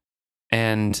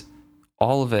 and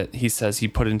all of it, he says, he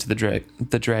put into the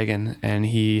dragon, and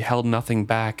he held nothing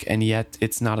back, and yet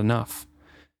it's not enough.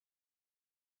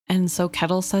 And so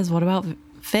Kettle says, "What about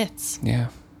Fitz? Yeah.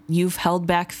 You've held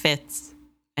back Fitz,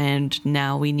 and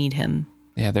now we need him."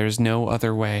 Yeah, there's no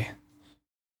other way.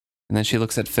 And then she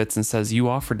looks at Fitz and says, "You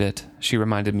offered it," she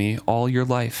reminded me, "all your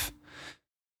life."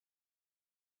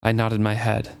 I nodded my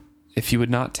head. "If you would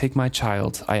not take my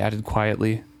child," I added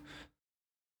quietly.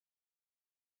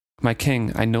 "My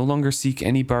king, I no longer seek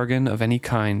any bargain of any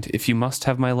kind. If you must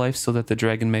have my life so that the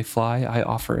dragon may fly, I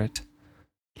offer it."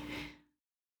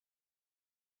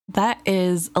 That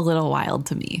is a little wild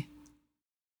to me.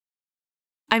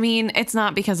 I mean, it's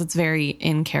not because it's very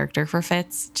in character for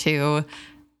Fitz to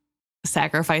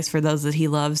sacrifice for those that he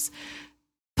loves,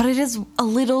 but it is a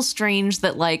little strange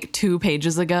that like 2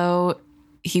 pages ago,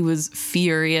 he was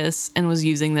furious and was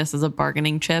using this as a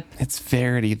bargaining chip. It's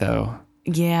Verity, though.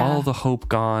 Yeah. All the hope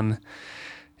gone.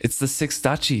 It's the 6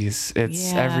 duchies.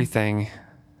 It's everything.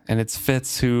 And it's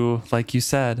Fitz who, like you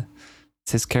said,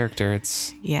 it's his character.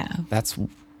 That's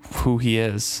who he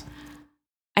is.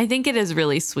 I think it is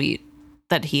really sweet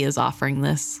that he is offering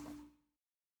this.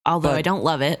 Although I don't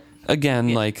love it.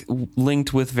 Again, like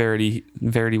linked with Verity,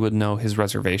 Verity would know his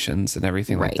reservations and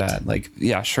everything like that. Like,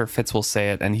 yeah, sure, Fitz will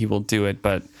say it and he will do it,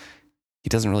 but he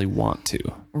doesn't really want to.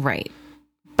 Right.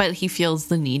 But he feels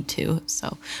the need to.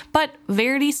 So, but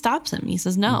Verity stops him. He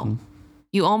says, "No,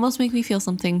 you almost make me feel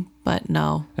something, but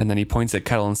no." And then he points at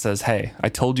Kettle and says, "Hey, I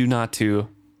told you not to.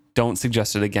 Don't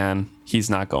suggest it again. He's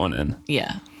not going in."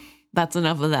 Yeah, that's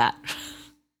enough of that.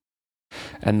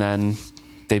 And then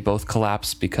they both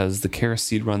collapse because the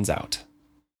kerosene runs out.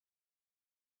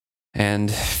 And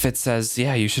Fitz says,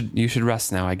 "Yeah, you should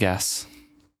rest now, I guess."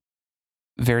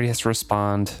 Verity has to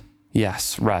respond,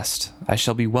 "Yes, rest. I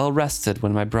shall be well rested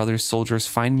when my brother's soldiers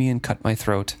find me and cut my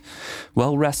throat.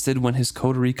 Well rested when his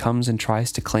coterie comes and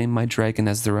tries to claim my dragon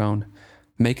as their own.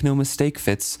 Make no mistake,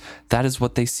 Fitz, that is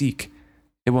what they seek.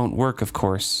 It won't work, of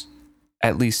course.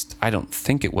 At least, I don't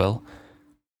think it will."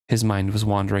 His mind was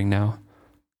wandering now.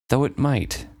 "Though it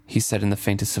might," he said in the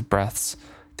faintest of breaths.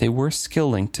 "They were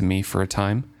skill-linked to me for a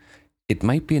time. It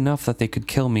might be enough that they could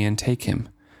kill me and take him."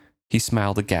 He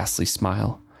smiled a ghastly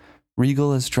smile.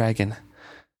 "Regal as dragon.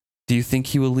 Do you think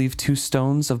he will leave 2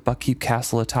 stones of Buckkeep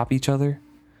Castle atop each other?"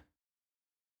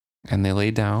 And they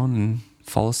lay down and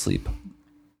fall asleep.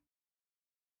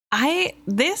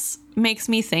 This makes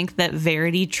me think that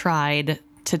Verity tried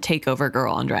to take over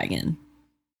Girl on Dragon.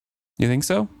 You think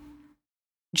so?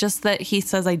 Just that he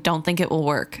says, "I don't think it will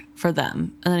work for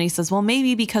them." And then he says, "Well,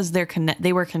 maybe because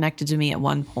they were connected to me at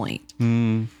one point."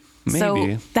 Maybe.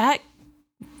 So that,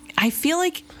 I feel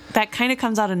like that kind of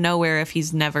comes out of nowhere if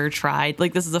he's never tried.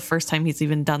 Like, this is the first time he's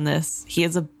even done this. He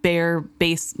has a bare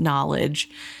base knowledge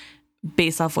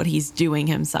based off what he's doing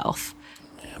himself.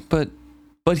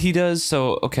 But he does.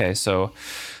 So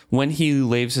when he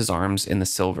laves his arms in the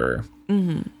silver,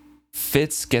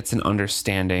 Fitz gets an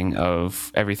understanding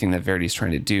of everything that Verity's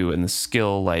trying to do, and the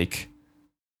skill like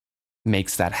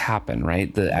makes that happen,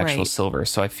 right? The actual silver.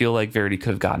 So I feel like Verity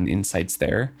could have gotten insights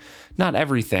there, not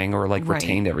everything or like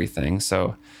retained everything.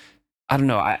 So I don't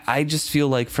know. I just feel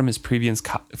like from his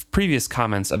previous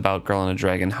comments about Girl and a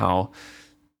Dragon, how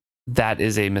that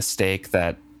is a mistake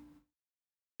that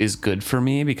is good for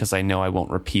me because I know I won't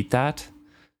repeat that.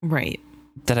 Right.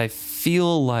 That I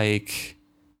feel like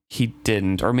he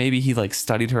didn't, or maybe he like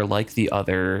studied her like the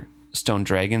other stone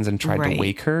dragons and tried to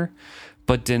wake her,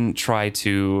 but didn't try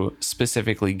to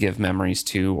specifically give memories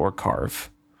to or carve.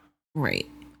 Right.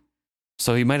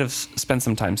 So he might have spent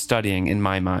some time studying in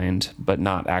my mind, but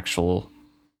not actual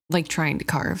like trying to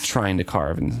carve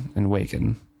and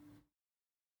waken.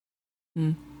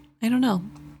 I don't know.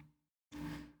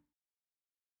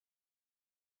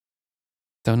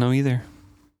 Don't know either.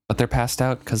 But they're passed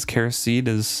out because kerosene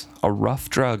is a rough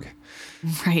drug.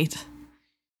 Right.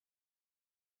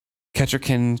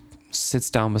 Ketcherkin sits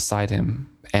down beside him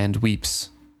and weeps.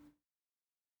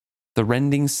 The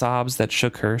rending sobs that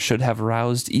shook her should have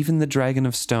roused even the dragon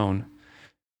of stone.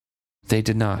 They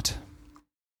did not.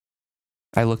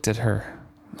 I looked at her.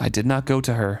 I did not go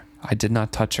to her. I did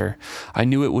not touch her. I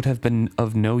knew it would have been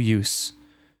of no use.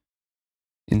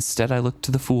 Instead, I looked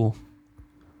to the fool.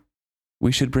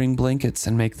 "We should bring blankets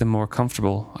and make them more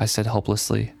comfortable," I said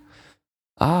helplessly.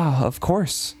 "Ah, of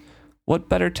course. What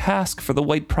better task for the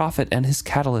White Prophet and his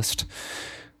catalyst?"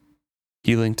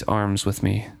 He linked arms with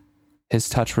me. His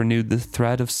touch renewed the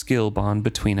thread of skill bond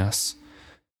between us.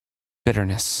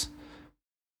 Bitterness.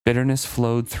 Bitterness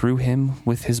flowed through him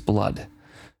with his blood.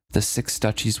 The 6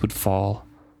 duchies would fall.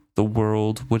 The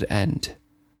world would end.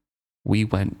 We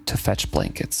went to fetch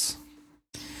blankets.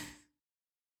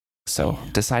 So,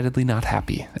 decidedly not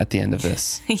happy at the end of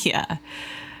this. Yeah.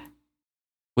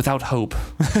 Without hope.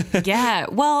 Yeah.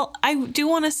 Well, I do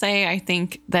want to say, I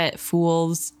think that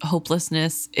Fool's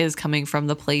hopelessness is coming from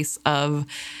the place of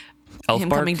Elf him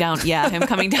bark? coming down. Yeah, him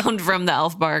coming down from the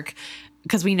elf bark,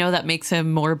 because we know that makes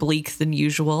him more bleak than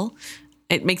usual.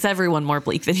 It makes everyone more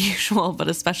bleak than usual, but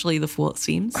especially the Fool, it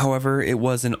seems. However, it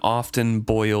was an often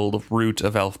boiled root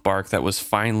of elf bark that was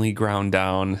finely ground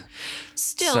down.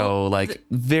 Still, So, like,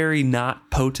 very not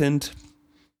potent.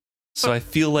 So I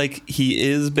feel like he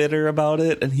is bitter about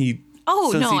it, and since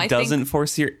he doesn't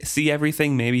foresee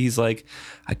everything, maybe he's like,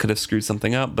 I could have screwed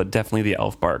something up, but definitely the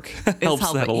elf bark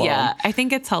helps that along. Yeah, I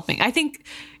think it's helping. I think,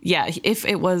 yeah, if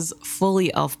it was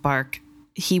fully elf bark,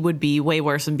 he would be way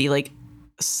worse and be like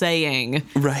saying,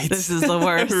 right, this is the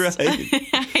worst. Right.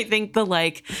 I think the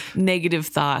like negative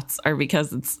thoughts are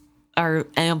because are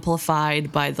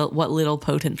amplified by what little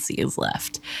potency is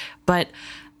left. But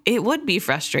it would be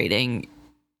frustrating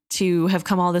to have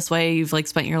come all this way. You've like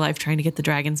spent your life trying to get the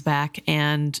dragons back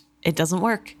and it doesn't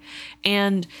work.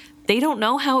 And they don't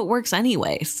know how it works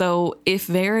anyway. So if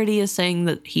Verity is saying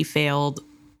that he failed,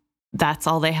 that's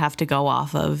all they have to go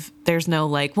off of. There's no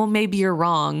like, well, maybe you're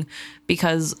wrong,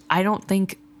 because I don't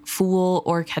think Fool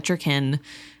or Ketterkin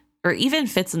or even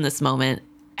Fitz in this moment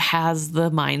has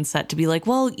the mindset to be like,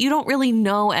 well, you don't really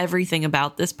know everything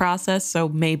about this process, so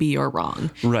maybe you're wrong.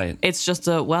 Right. It's just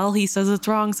he says it's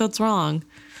wrong, so it's wrong.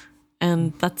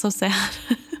 And that's so sad.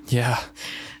 Yeah.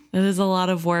 It is a lot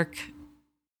of work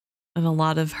and a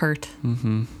lot of hurt.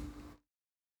 Mm-hmm.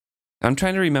 I'm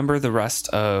trying to remember the rest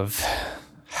of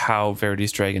how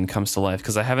Verity's dragon comes to life,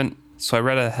 because I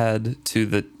read ahead to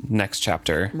the next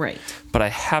chapter. Right. But I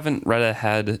haven't read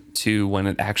ahead to when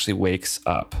it actually wakes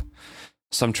up.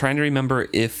 So I'm trying to remember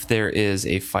if there is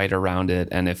a fight around it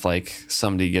and if like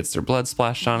somebody gets their blood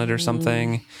splashed on it or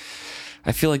something.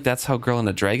 I feel like that's how Girl and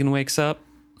the Dragon wakes up.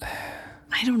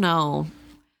 I don't know.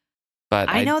 But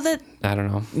I know that. I don't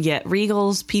know. Yeah,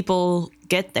 Regal's people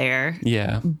get there.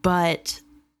 Yeah. But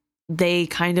they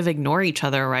kind of ignore each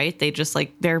other, right? They just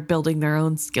like, they're building their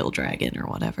own skill dragon or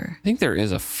whatever. I think there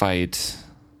is a fight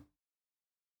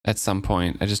at some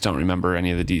point. I just don't remember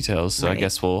any of the details. So right. I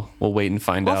guess we'll wait and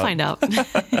find out. We'll find out. I'll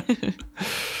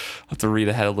have to read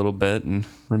ahead a little bit and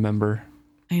remember.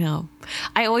 I know.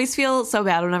 I always feel so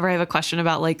bad whenever I have a question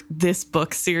about like this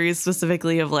book series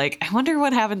specifically of like, I wonder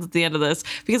what happens at the end of this,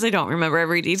 because I don't remember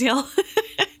every detail.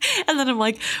 And then I'm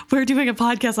like, we're doing a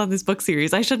podcast on this book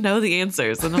series. I should know the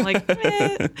answers. And I'm like,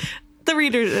 the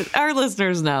readers, our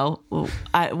listeners know.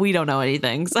 We don't know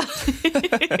anything. So.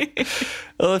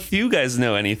 Well, if you guys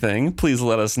know anything, please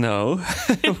let us know.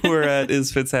 We're at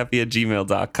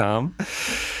isfitzhappy@gmail.com.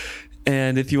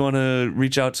 And if you want to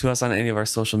reach out to us on any of our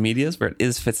social medias, we're at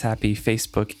isfitzhappy,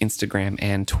 Facebook, Instagram,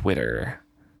 and Twitter.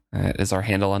 That is our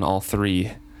handle on all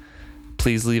 3.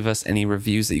 Please leave us any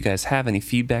reviews that you guys have, any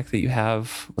feedback that you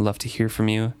have. We'd love to hear from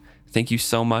you. Thank you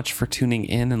so much for tuning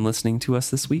in and listening to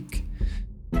us this week.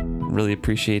 Really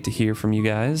appreciate to hear from you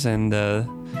guys, and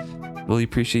really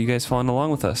appreciate you guys following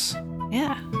along with us.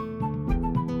 Yeah.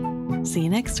 See you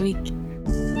next week.